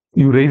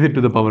 you raise it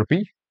to the power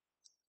p,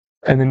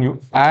 and then you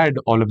add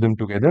all of them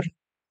together,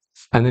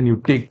 and then you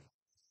take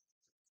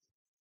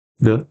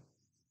the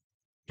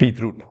pth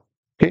root.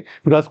 Okay,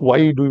 you ask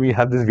why do we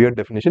have this weird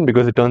definition?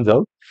 Because it turns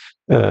out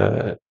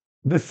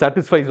this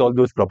satisfies all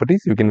those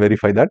properties. You can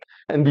verify that,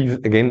 and these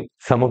again,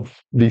 some of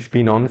these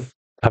p norms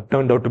have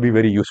turned out to be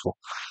very useful.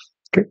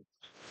 Okay.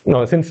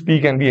 Now, since p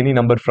can be any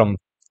number from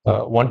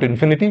 1 to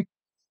infinity,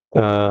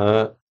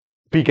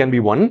 p can be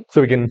 1.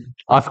 So we can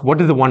ask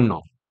what is the one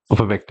norm of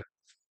a vector?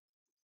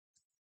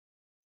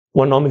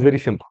 One norm is very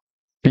simple.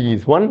 P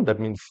is 1, that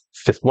means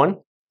it's just 1.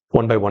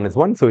 1 by 1 is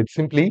 1. So it's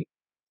simply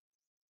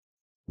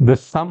the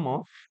sum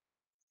of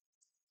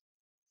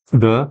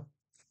the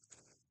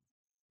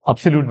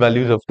absolute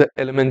values of the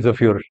elements of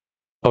your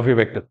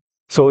vector.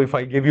 So if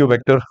I give you a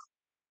vector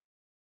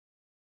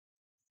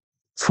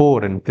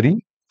 4 and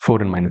 3,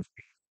 4 and minus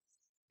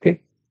 3,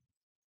 okay,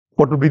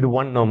 what would be the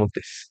one norm of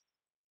this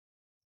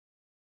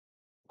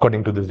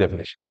according to this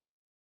definition?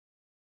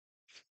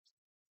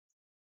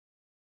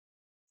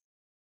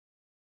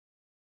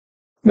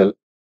 Well,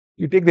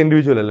 you take the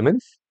individual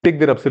elements, take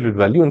their absolute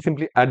value, and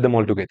simply add them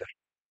all together.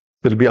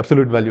 There will be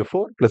absolute value of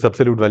 4 plus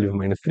absolute value of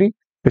minus 3,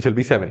 which will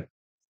be 7.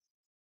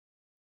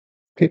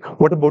 Okay,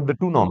 what about the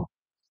two norm?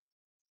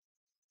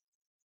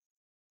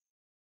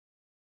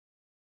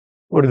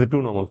 What is the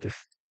two norm of this?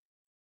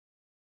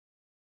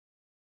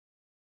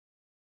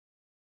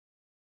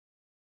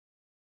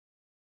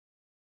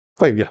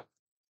 5, yeah.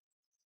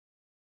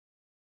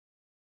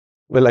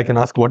 Well, I can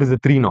ask what is the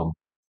 3 norm?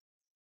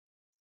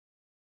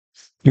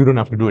 You don't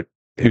have to do it.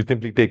 You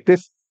simply take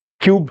this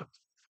cube,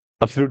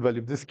 absolute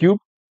value of this cube,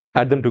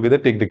 add them together,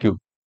 take the cube.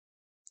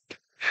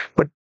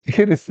 But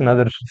here is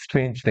another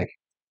strange thing.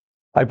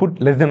 I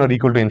put less than or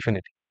equal to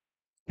infinity.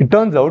 It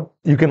turns out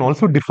you can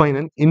also define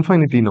an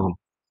infinity norm.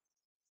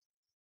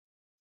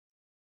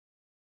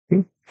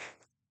 Hmm?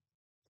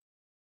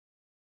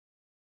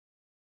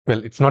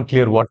 Well, it's not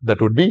clear what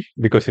that would be,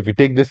 because if you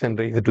take this and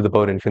raise it to the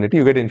power infinity,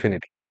 you get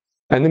infinity.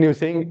 And then you're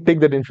saying take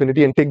that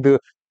infinity and take the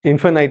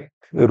infinite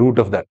root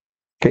of that.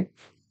 Okay.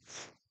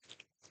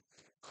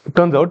 It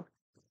turns out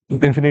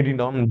the infinity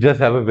norm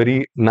just have a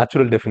very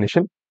natural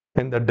definition,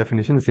 and that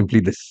definition is simply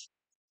this.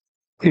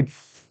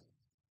 It's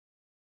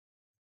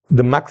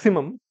the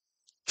maximum.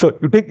 So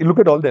you look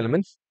at all the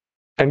elements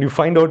and you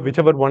find out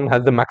whichever one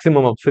has the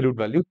maximum absolute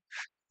value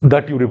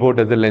that you report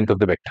as the length of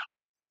the vector.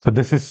 So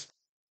this is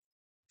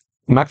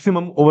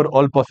maximum over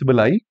all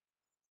possible I,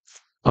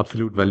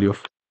 absolute value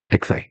of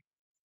xi.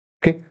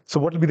 Okay, so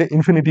what will be the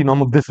infinity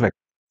norm of this vector?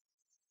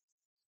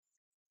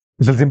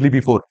 This will simply be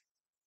 4.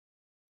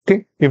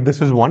 Okay, if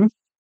this is 1,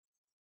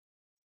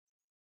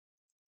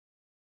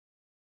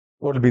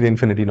 what will be the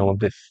infinity norm of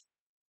this?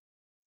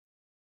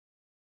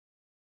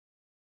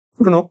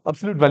 I don't know,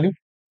 absolute value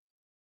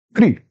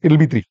 3. It will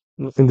be 3.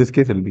 In this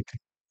case, it will be 3.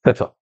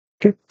 That's all.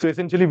 Okay, so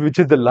essentially, which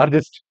is the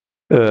largest,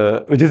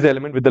 which is the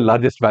element with the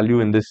largest value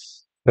in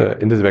this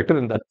vector,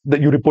 and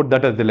that you report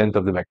that as the length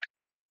of the vector.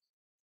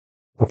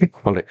 Okay,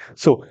 all right.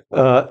 So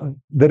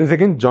there is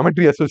again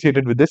geometry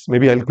associated with this.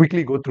 Maybe I'll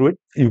quickly go through it.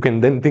 You can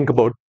then think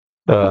about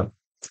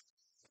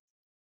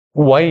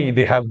why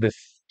they have this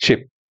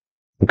shape.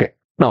 Okay.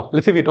 Now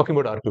let's say we're talking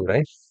about R2,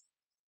 right?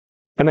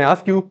 And I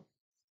ask you,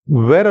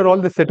 where are all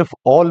the set of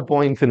all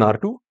points in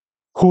R2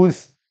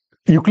 whose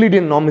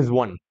Euclidean norm is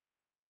 1?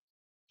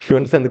 You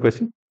understand the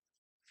question?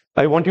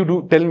 I want you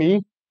to tell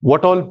me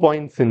what all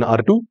points in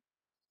R2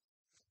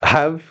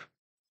 have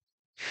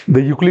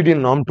the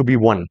Euclidean norm to be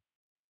 1.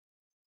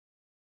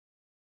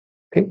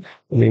 Okay,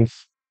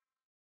 means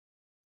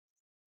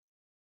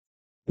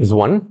is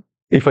 1.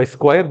 If I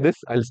square this,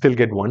 I'll still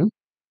get 1.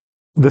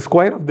 The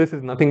square of this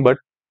is nothing but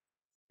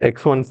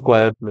x1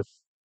 square plus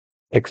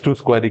x2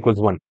 square equals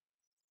 1.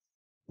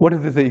 What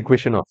is this the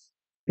equation of,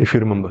 if you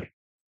remember?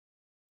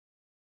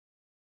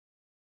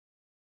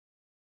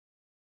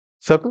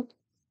 Circle?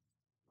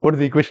 What is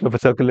the equation of a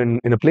circle in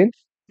a plane?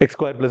 X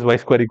square plus y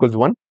square equals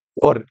 1,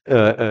 or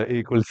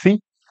equals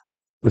c.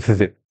 This is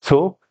it.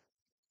 So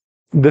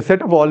the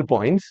set of all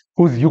points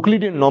whose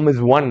Euclidean norm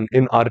is 1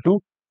 in R2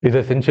 is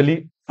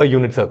essentially a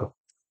unit circle.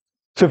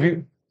 So if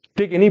you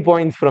take any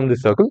points from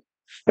this circle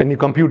and you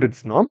compute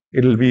its norm,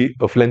 it will be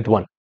of length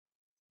 1.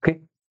 Okay.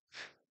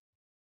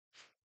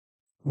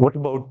 What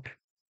about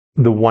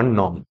the one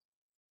norm?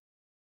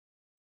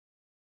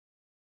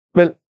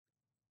 Well,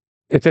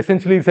 it's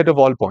essentially a set of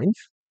all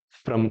points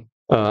from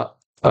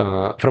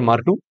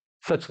R2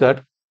 such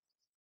that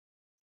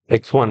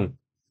x1,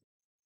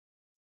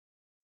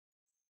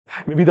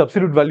 maybe the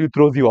absolute value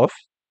throws you off.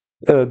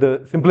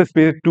 The simplest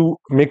way to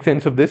make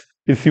sense of this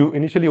is you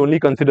initially only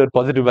consider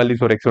positive values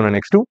for x1 and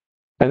x2,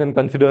 and then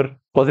consider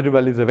positive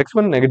values of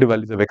x1, negative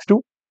values of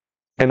x2,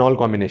 and all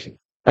combinations,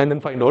 and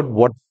then find out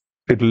what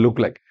it will look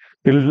like.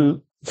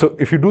 So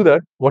if you do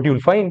that, what you'll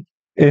find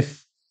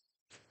is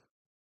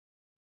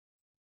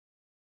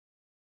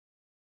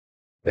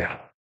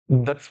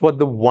that's what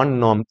the one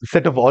norm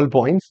set of all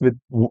points with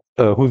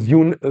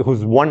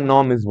whose one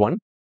norm is 1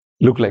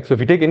 look like. So if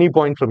you take any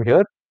point from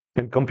here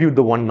and compute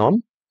the one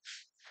norm,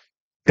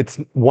 its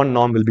one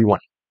norm will be 1.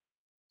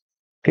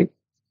 Okay.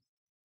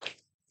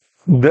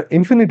 The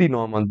infinity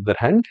norm, on the other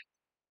hand,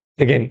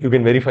 again, you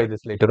can verify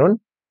this later on,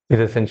 is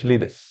essentially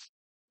this.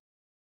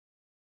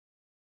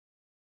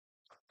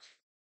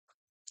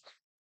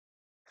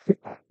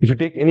 If you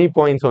take any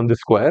points on the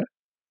square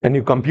and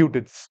you compute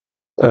its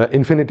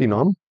infinity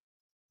norm,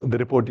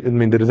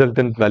 the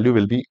resultant value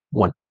will be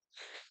 1.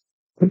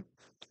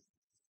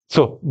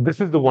 So this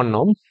is the 1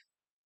 norm.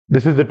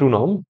 This is the 2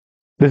 norm.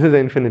 This is the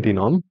infinity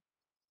norm.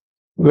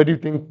 Where do you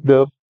think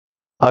the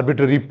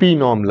arbitrary p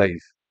norm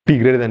lies? P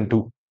greater than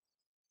 2.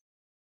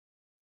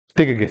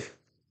 Take a guess.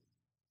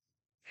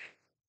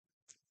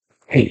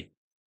 Hey.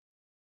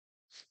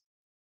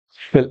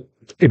 Well,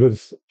 it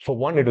was for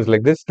 1, it was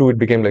like this. 2, it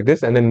became like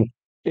this, and then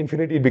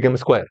infinity, it became a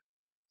square.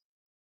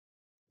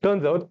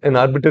 Turns out an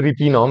arbitrary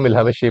p norm will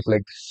have a shape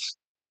like this.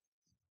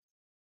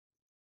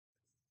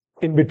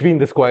 In between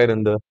the square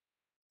and the.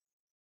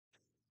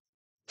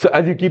 So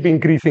as you keep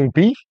increasing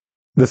p,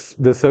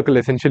 the circle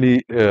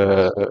essentially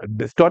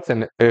distorts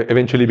and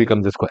eventually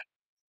becomes a square.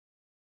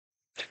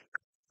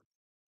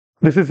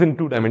 This is in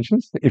 2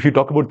 dimensions. If you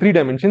talk about 3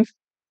 dimensions,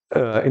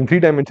 in 3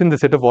 dimensions, the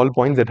set of all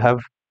points that have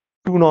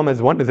 2 norm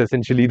as 1 is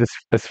essentially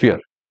a sphere.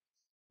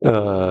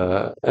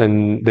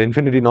 And the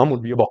infinity norm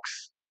would be a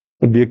box,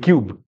 would be a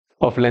cube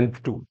of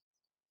length 2.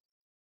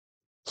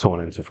 So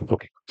on and so forth.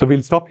 Okay. So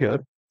we'll stop here.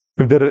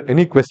 If there are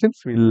any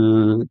questions,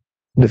 we'll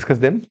discuss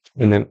them,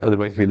 and then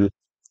otherwise we'll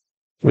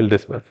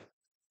disperse.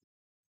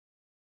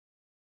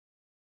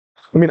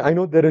 I mean, I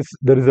know there is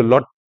a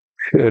lot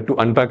to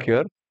unpack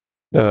here,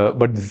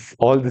 but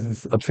all this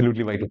is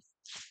absolutely vital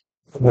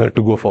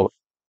to go forward.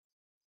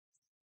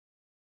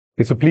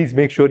 Okay, so please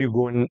make sure you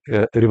go and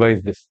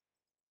revise this,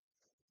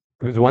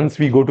 because once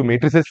we go to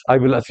matrices, I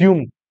will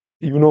assume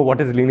you know what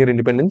is linear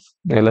independence.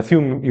 I'll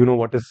assume you know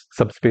what is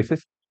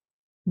subspaces,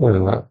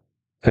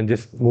 and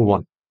just move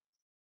on.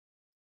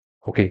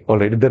 Okay, all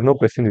right. If there are no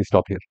questions, we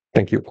stop here.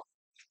 Thank you.